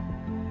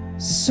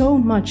 So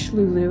much,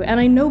 Lulu, and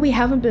I know we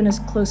haven't been as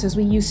close as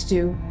we used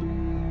to.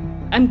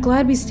 I'm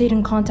glad we stayed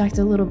in contact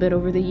a little bit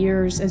over the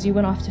years as you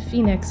went off to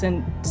Phoenix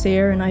and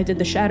Sayir and I did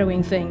the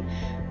shadowing thing.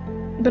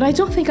 But I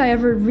don't think I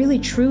ever really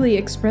truly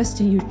expressed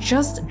to you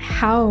just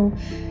how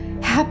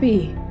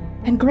happy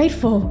and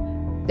grateful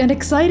and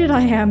excited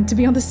I am to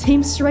be on the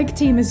same strike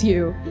team as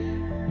you.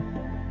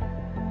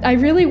 I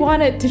really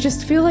want it to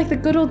just feel like the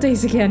good old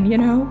days again, you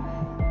know?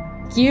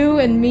 You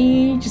and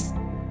me just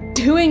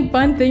doing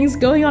fun things,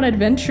 going on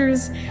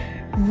adventures,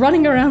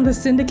 running around the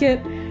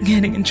syndicate.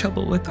 Getting in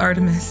trouble with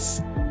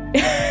Artemis.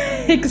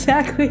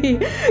 Exactly.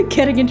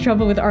 Getting in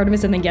trouble with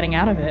Artemis and then getting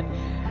out of it.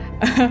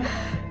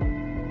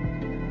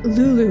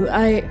 Lulu,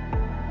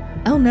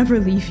 I'll never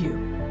leave you.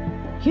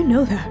 You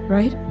know that,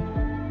 right?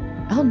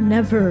 I'll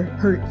never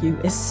hurt you,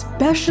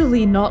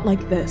 especially not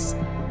like this.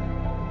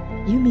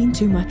 You mean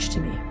too much to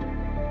me.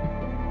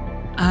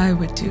 I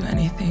would do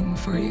anything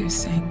for you,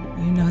 Sing.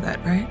 You know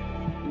that, right?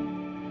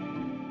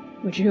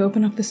 Would you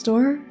open up this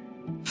door?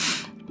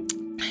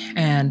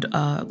 And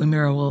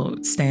Lumira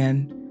will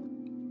stand,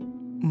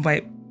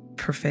 wipe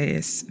her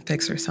face,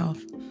 fix herself,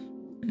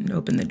 and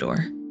open the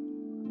door.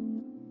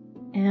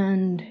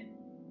 And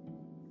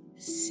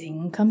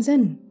Sing comes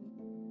in.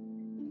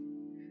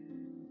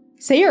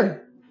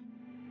 Sayir!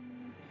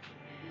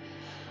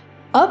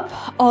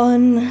 Up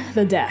on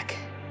the deck,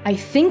 I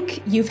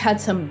think you've had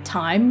some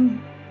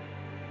time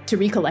to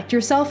recollect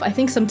yourself. I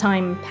think some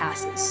time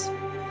passes,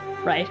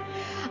 right?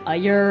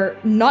 You're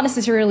not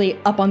necessarily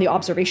up on the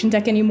observation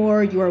deck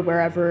anymore. You are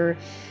wherever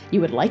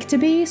you would like to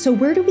be. So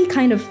where do we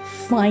kind of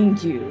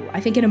find you? I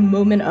think in a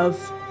moment of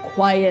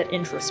quiet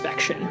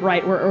introspection,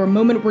 right? Or a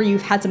moment where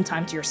you've had some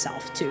time to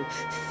yourself to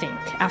think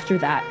after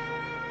that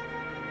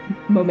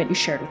moment you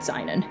shared with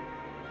Zynon.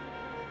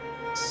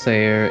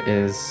 Sayer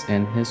is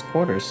in his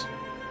quarters.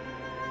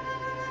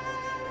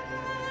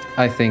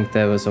 I think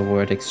there was a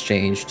word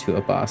exchange to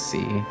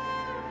Abasi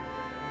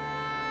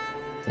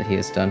that he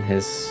has done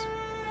his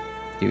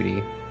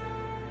duty,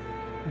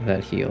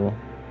 that he'll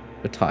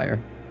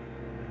retire.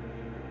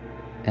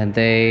 And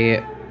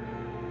they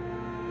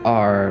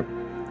are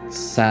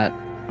sat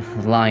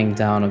lying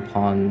down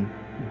upon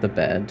the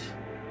bed,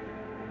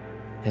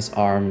 his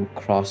arm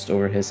crossed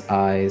over his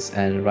eyes,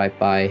 and right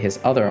by his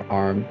other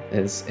arm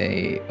is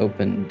a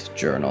opened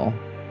journal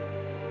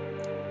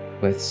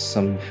with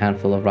some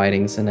handful of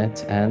writings in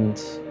it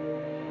and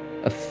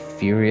a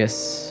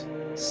furious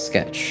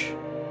sketch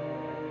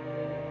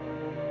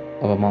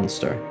of a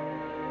monster.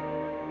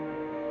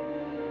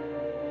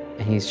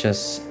 And he's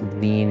just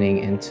leaning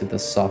into the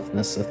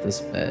softness of this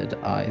bed,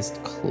 eyes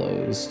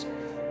closed,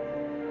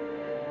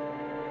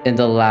 in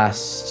the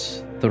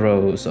last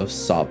throes of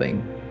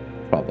sobbing,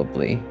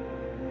 probably,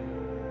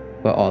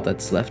 where all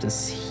that's left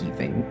is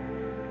heaving.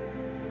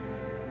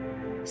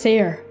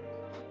 Sayer,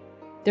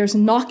 there's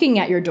knocking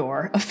at your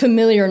door, a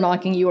familiar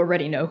knocking. You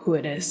already know who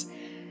it is.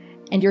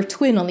 And your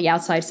twin on the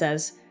outside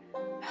says,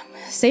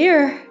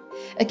 Sayer,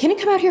 can you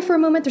come out here for a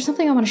moment? There's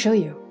something I want to show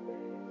you.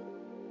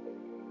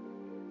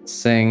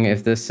 Sing,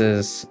 if this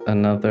is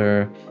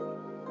another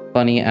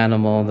funny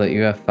animal that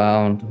you have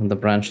found on the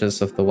branches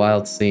of the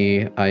wild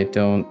sea, I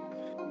don't...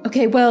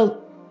 Okay,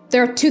 well,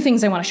 there are two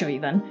things I want to show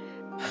you then.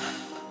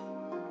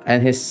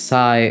 And his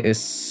sigh is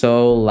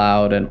so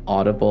loud and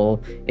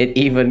audible.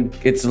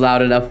 It's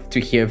loud enough to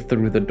hear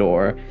through the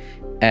door.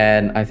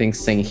 And I think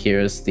Sing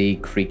hears the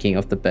creaking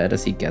of the bed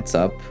as he gets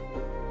up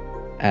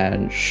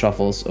and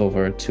shuffles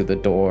over to the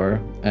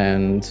door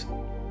and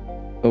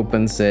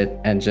opens it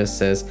and just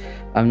says,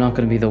 I'm not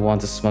going to be the one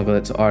to smuggle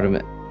it to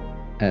Artemis.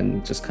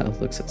 And just kind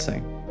of looks at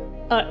Sing.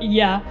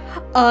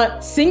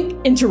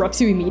 Sing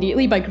interrupts you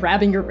immediately by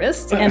grabbing your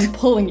wrist and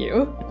pulling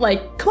you.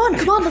 Like, come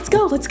on, let's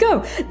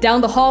go.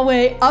 Down the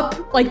hallway,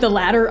 up, like the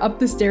ladder, up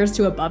the stairs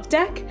to above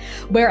deck,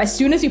 where as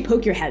soon as you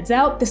poke your heads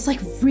out, this like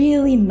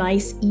really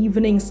nice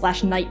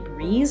evening/night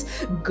breeze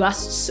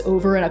gusts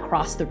over and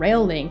across the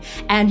railing,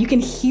 and you can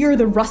hear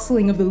the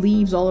rustling of the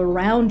leaves all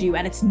around you,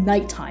 and it's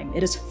nighttime.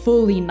 It is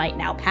fully night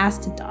now,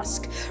 past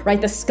dusk, right?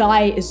 The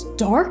sky is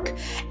dark,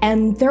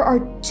 and there are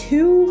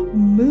two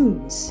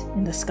moons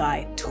in the sky.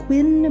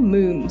 Twin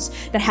moons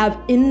that have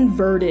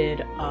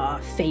inverted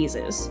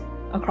phases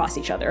across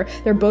each other.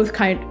 They're both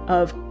kind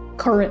of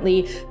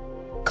currently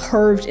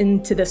curved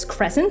into this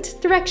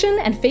crescent direction,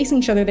 and facing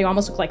each other, they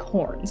almost look like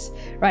horns,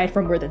 right?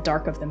 From where the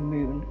dark of the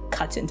moon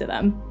cuts into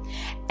them.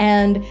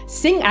 And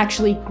Sing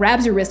actually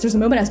grabs your wrist. There's a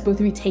moment as both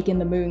of you take in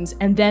the moons,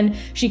 and then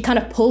she kind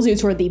of pulls you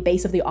toward the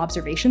base of the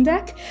observation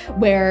deck,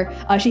 where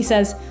she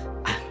says,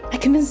 I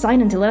convinced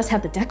Zynon to let us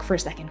have the deck for a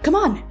second. Come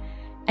on.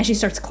 And she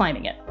starts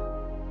climbing it.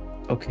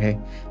 Okay.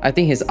 I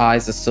think his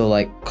eyes are still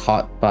like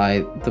caught by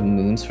the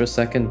moons for a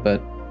second,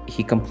 but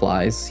he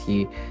complies.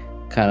 He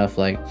kind of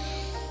like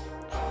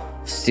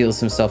steals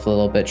himself a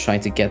little bit,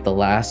 trying to get the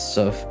last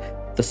of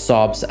the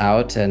sobs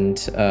out,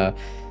 and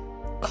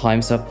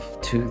climbs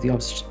up to the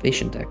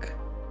observation deck.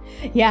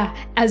 Yeah,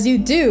 as you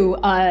do,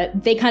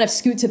 they kind of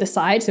scoot to the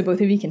side so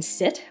both of you can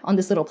sit on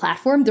this little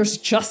platform. There's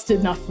just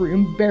enough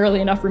room,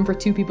 barely enough room for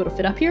two people to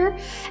fit up here.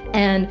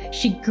 And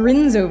she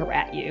grins over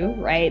at you,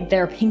 right?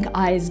 Their pink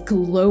eyes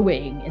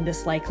glowing in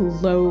this like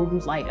low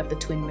light of the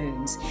twin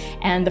moons.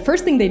 And the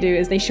first thing they do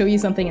is they show you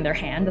something in their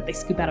hand that they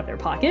scoop out of their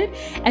pocket.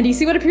 And you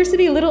see what appears to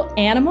be a little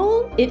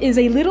animal. It is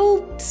a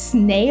little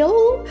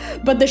snail,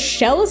 but the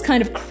shell is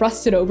kind of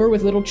crusted over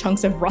with little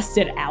chunks of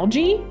rusted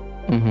algae.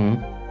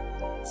 Mm-hmm.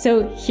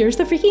 So here's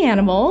the freaky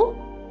animal.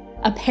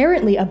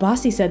 Apparently,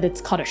 Abasi said it's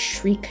called a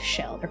shriek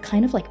shell. They're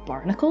kind of like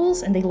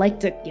barnacles, and they like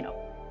to,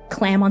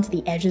 clam onto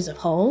the edges of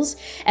hulls.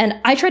 And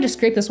I tried to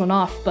scrape this one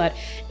off, but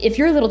if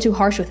you're a little too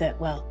harsh with it,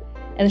 well.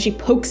 And then she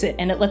pokes it,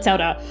 and it lets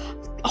out a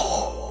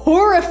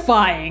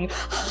horrifying,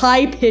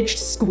 high-pitched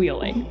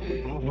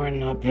squealing. We're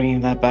not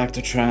bringing that back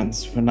to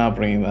trans.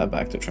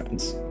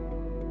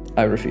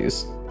 I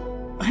refuse.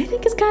 I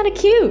think it's kind of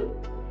cute.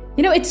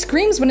 It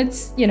screams when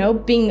it's,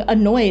 being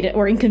annoyed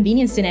or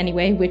inconvenienced in any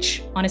way,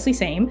 which, honestly,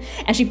 same.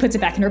 And she puts it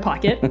back in her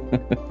pocket.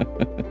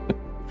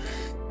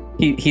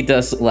 He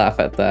does laugh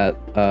at that,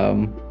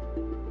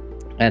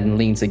 and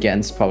leans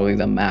against probably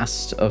the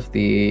mast of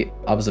the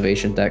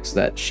observation deck so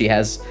that she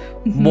has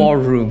more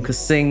room, because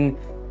Sing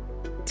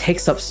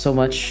takes up so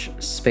much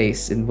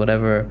space in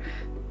whatever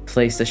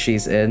place that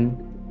she's in,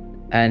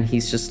 and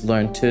he's just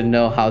learned to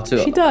know how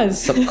to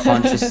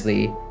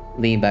subconsciously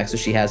lean back so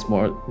she has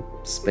more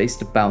space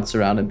to bounce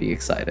around and be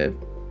excited.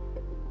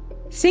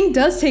 Sing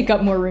does take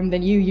up more room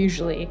than you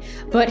usually,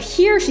 but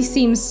here she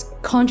seems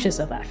conscious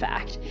of that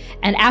fact.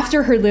 And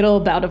after her little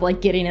bout of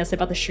giddiness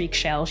about the shriek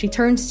shell, she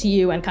turns to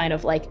you and kind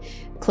of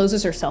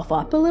closes herself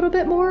up a little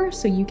bit more,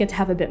 so you get to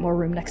have a bit more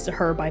room next to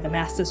her by the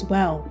mast as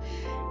well.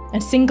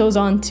 And Sing goes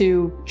on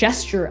to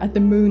gesture at the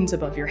moons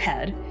above your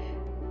head.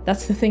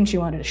 That's the thing she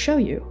wanted to show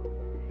you.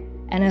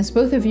 And as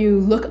both of you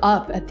look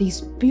up at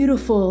these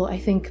beautiful, I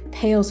think,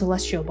 pale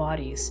celestial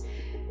bodies,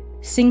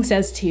 Sing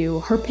says to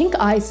you, her pink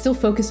eyes still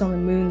focus on the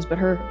moons, but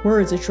her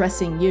words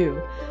addressing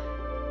you.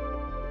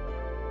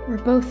 We're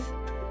both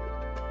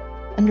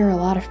under a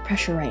lot of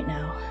pressure right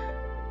now.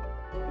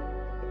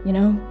 You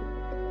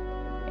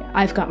know?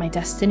 I've got my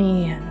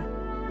destiny, and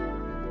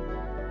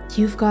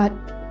you've got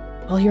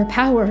all your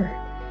power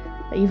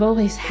that you've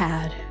always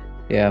had.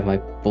 Yeah, my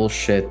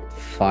bullshit,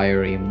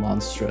 fiery,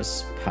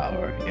 monstrous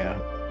power. Yeah,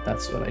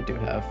 that's what I do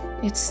have.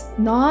 It's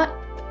not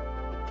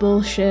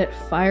bullshit,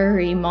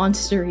 fiery,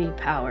 monstery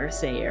power,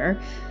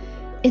 Sayer.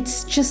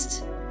 It's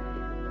just...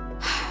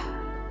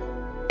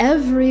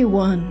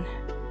 everyone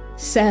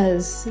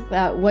says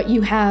that what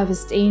you have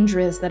is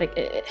dangerous, that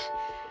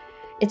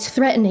it's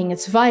threatening,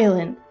 it's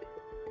violent.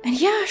 And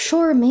yeah,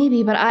 sure,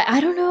 maybe, but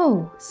I don't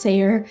know,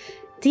 Sayer.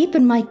 Deep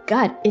in my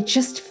gut, it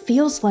just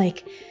feels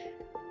like...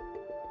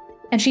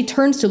 And she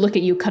turns to look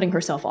at you, cutting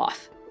herself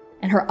off,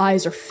 and her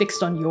eyes are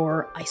fixed on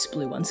your ice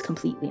blue ones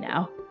completely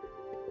now.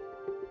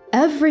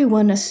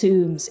 Everyone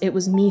assumes it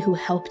was me who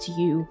helped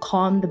you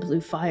calm the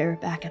blue fire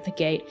back at the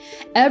gate.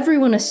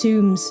 Everyone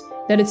assumes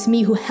that it's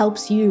me who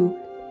helps you,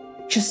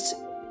 just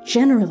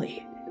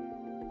generally.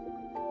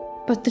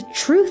 But the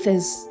truth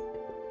is,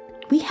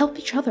 we help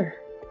each other.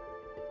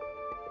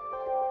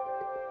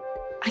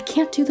 I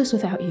can't do this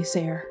without you,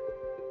 Sayer.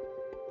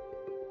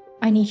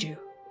 I need you.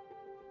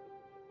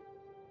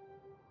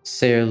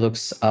 Sayer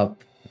looks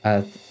up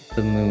at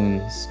the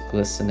moons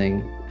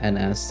glistening, and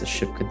as the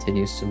ship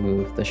continues to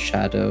move, the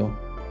shadow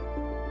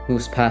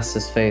moves past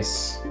his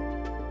face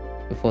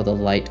before the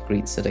light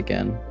greets it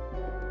again.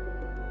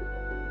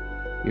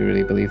 You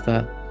really believe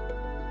that?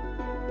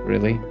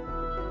 Really?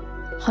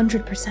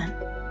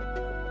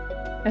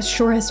 100%. As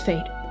sure as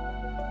fate.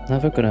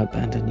 Never gonna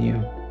abandon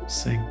you,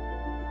 Sing.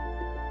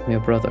 I'm your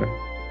brother,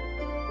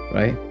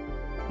 right?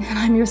 And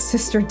I'm your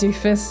sister,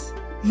 doofus.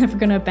 Never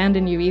gonna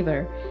abandon you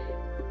either.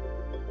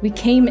 We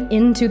came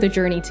into the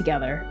journey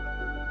together.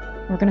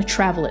 We're gonna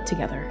travel it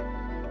together.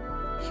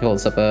 He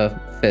holds up a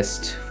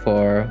fist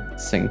for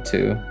Sing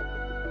to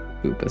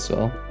boop as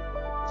well.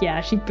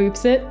 Yeah, she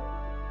boops it.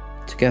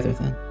 Together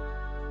then.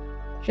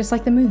 Just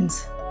like the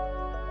moons.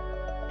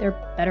 They're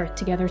better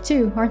together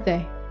too, aren't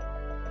they?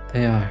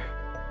 They are.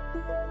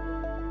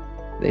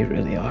 They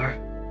really are.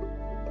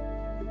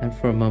 And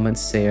for a moment,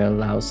 Sayer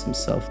allows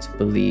himself to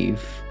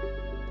believe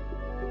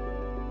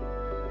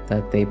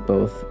that they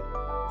both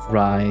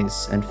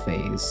rise and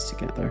phase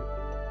together.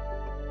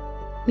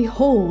 We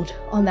hold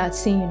on that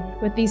scene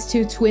with these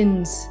two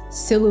twins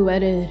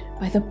silhouetted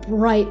by the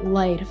bright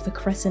light of the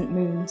crescent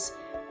moons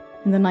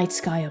in the night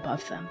sky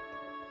above them.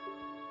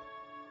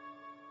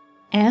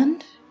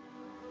 And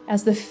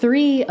as the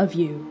three of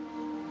you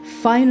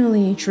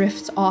finally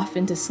drift off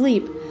into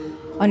sleep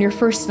on your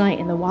first night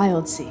in the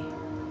Wild Sea,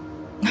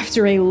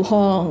 after a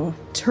long,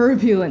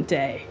 turbulent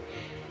day,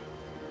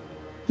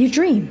 you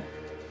dream.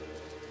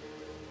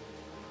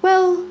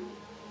 Well,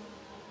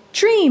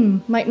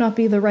 dream might not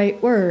be the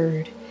right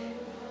word.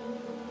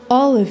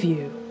 All of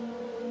you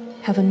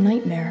have a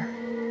nightmare.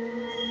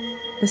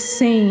 The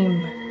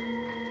same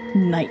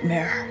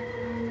nightmare.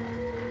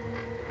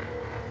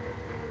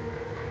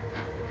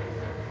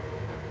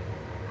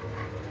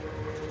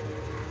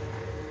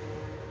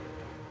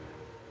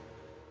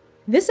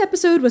 This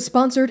episode was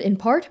sponsored in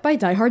part by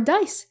Die Hard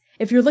Dice.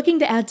 If you're looking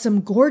to add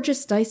some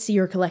gorgeous dice to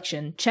your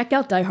collection, check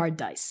out Die Hard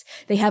Dice.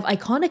 They have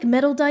iconic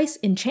metal dice,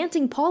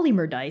 enchanting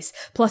polymer dice,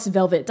 plus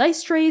velvet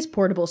dice trays,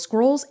 portable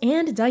scrolls,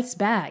 and dice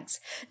bags.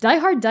 Die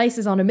Hard Dice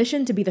is on a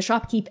mission to be the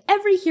shopkeep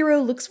every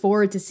hero looks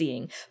forward to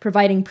seeing,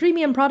 providing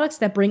premium products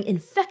that bring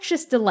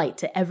infectious delight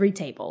to every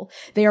table.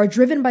 They are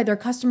driven by their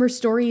customers'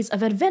 stories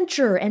of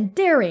adventure and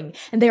daring,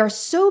 and they are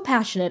so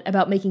passionate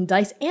about making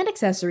dice and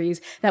accessories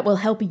that will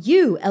help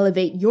you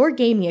elevate your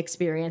gaming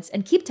experience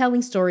and keep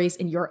telling stories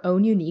in your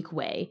own unique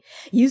way.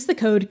 Use the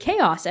code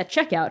CHAOS at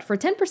checkout for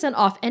 10%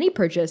 off any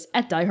purchase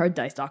at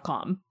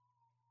dieharddice.com.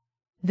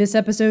 This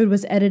episode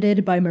was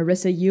edited by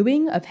Marissa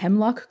Ewing of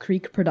Hemlock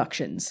Creek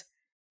Productions.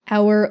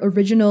 Our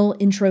original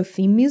intro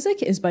theme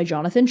music is by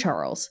Jonathan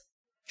Charles.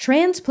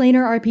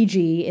 Transplanar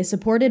RPG is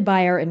supported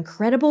by our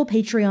incredible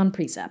Patreon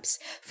precepts.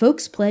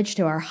 Folks pledge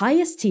to our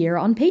highest tier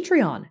on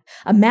Patreon.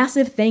 A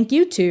massive thank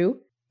you to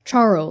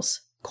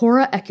Charles,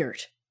 Cora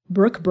Eckert,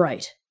 Brooke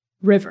Bright,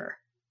 River,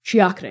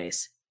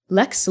 Chiacres,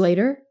 Lex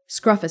Slater,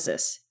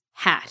 Scruffusus,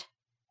 Hat,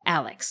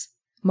 Alex,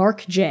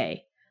 Mark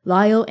J,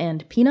 Lyle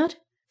and Peanut,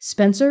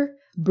 Spencer,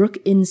 Brooke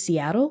in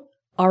Seattle,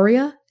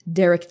 Aria,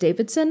 Derek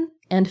Davidson,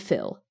 and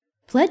Phil.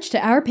 Pledge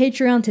to our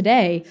Patreon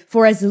today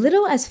for as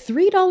little as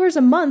 $3 a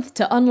month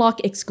to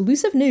unlock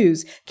exclusive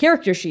news,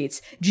 character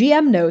sheets,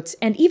 GM notes,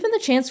 and even the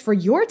chance for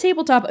your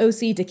tabletop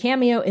OC to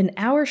cameo in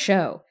our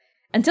show.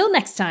 Until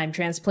next time,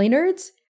 Transplay Nerds,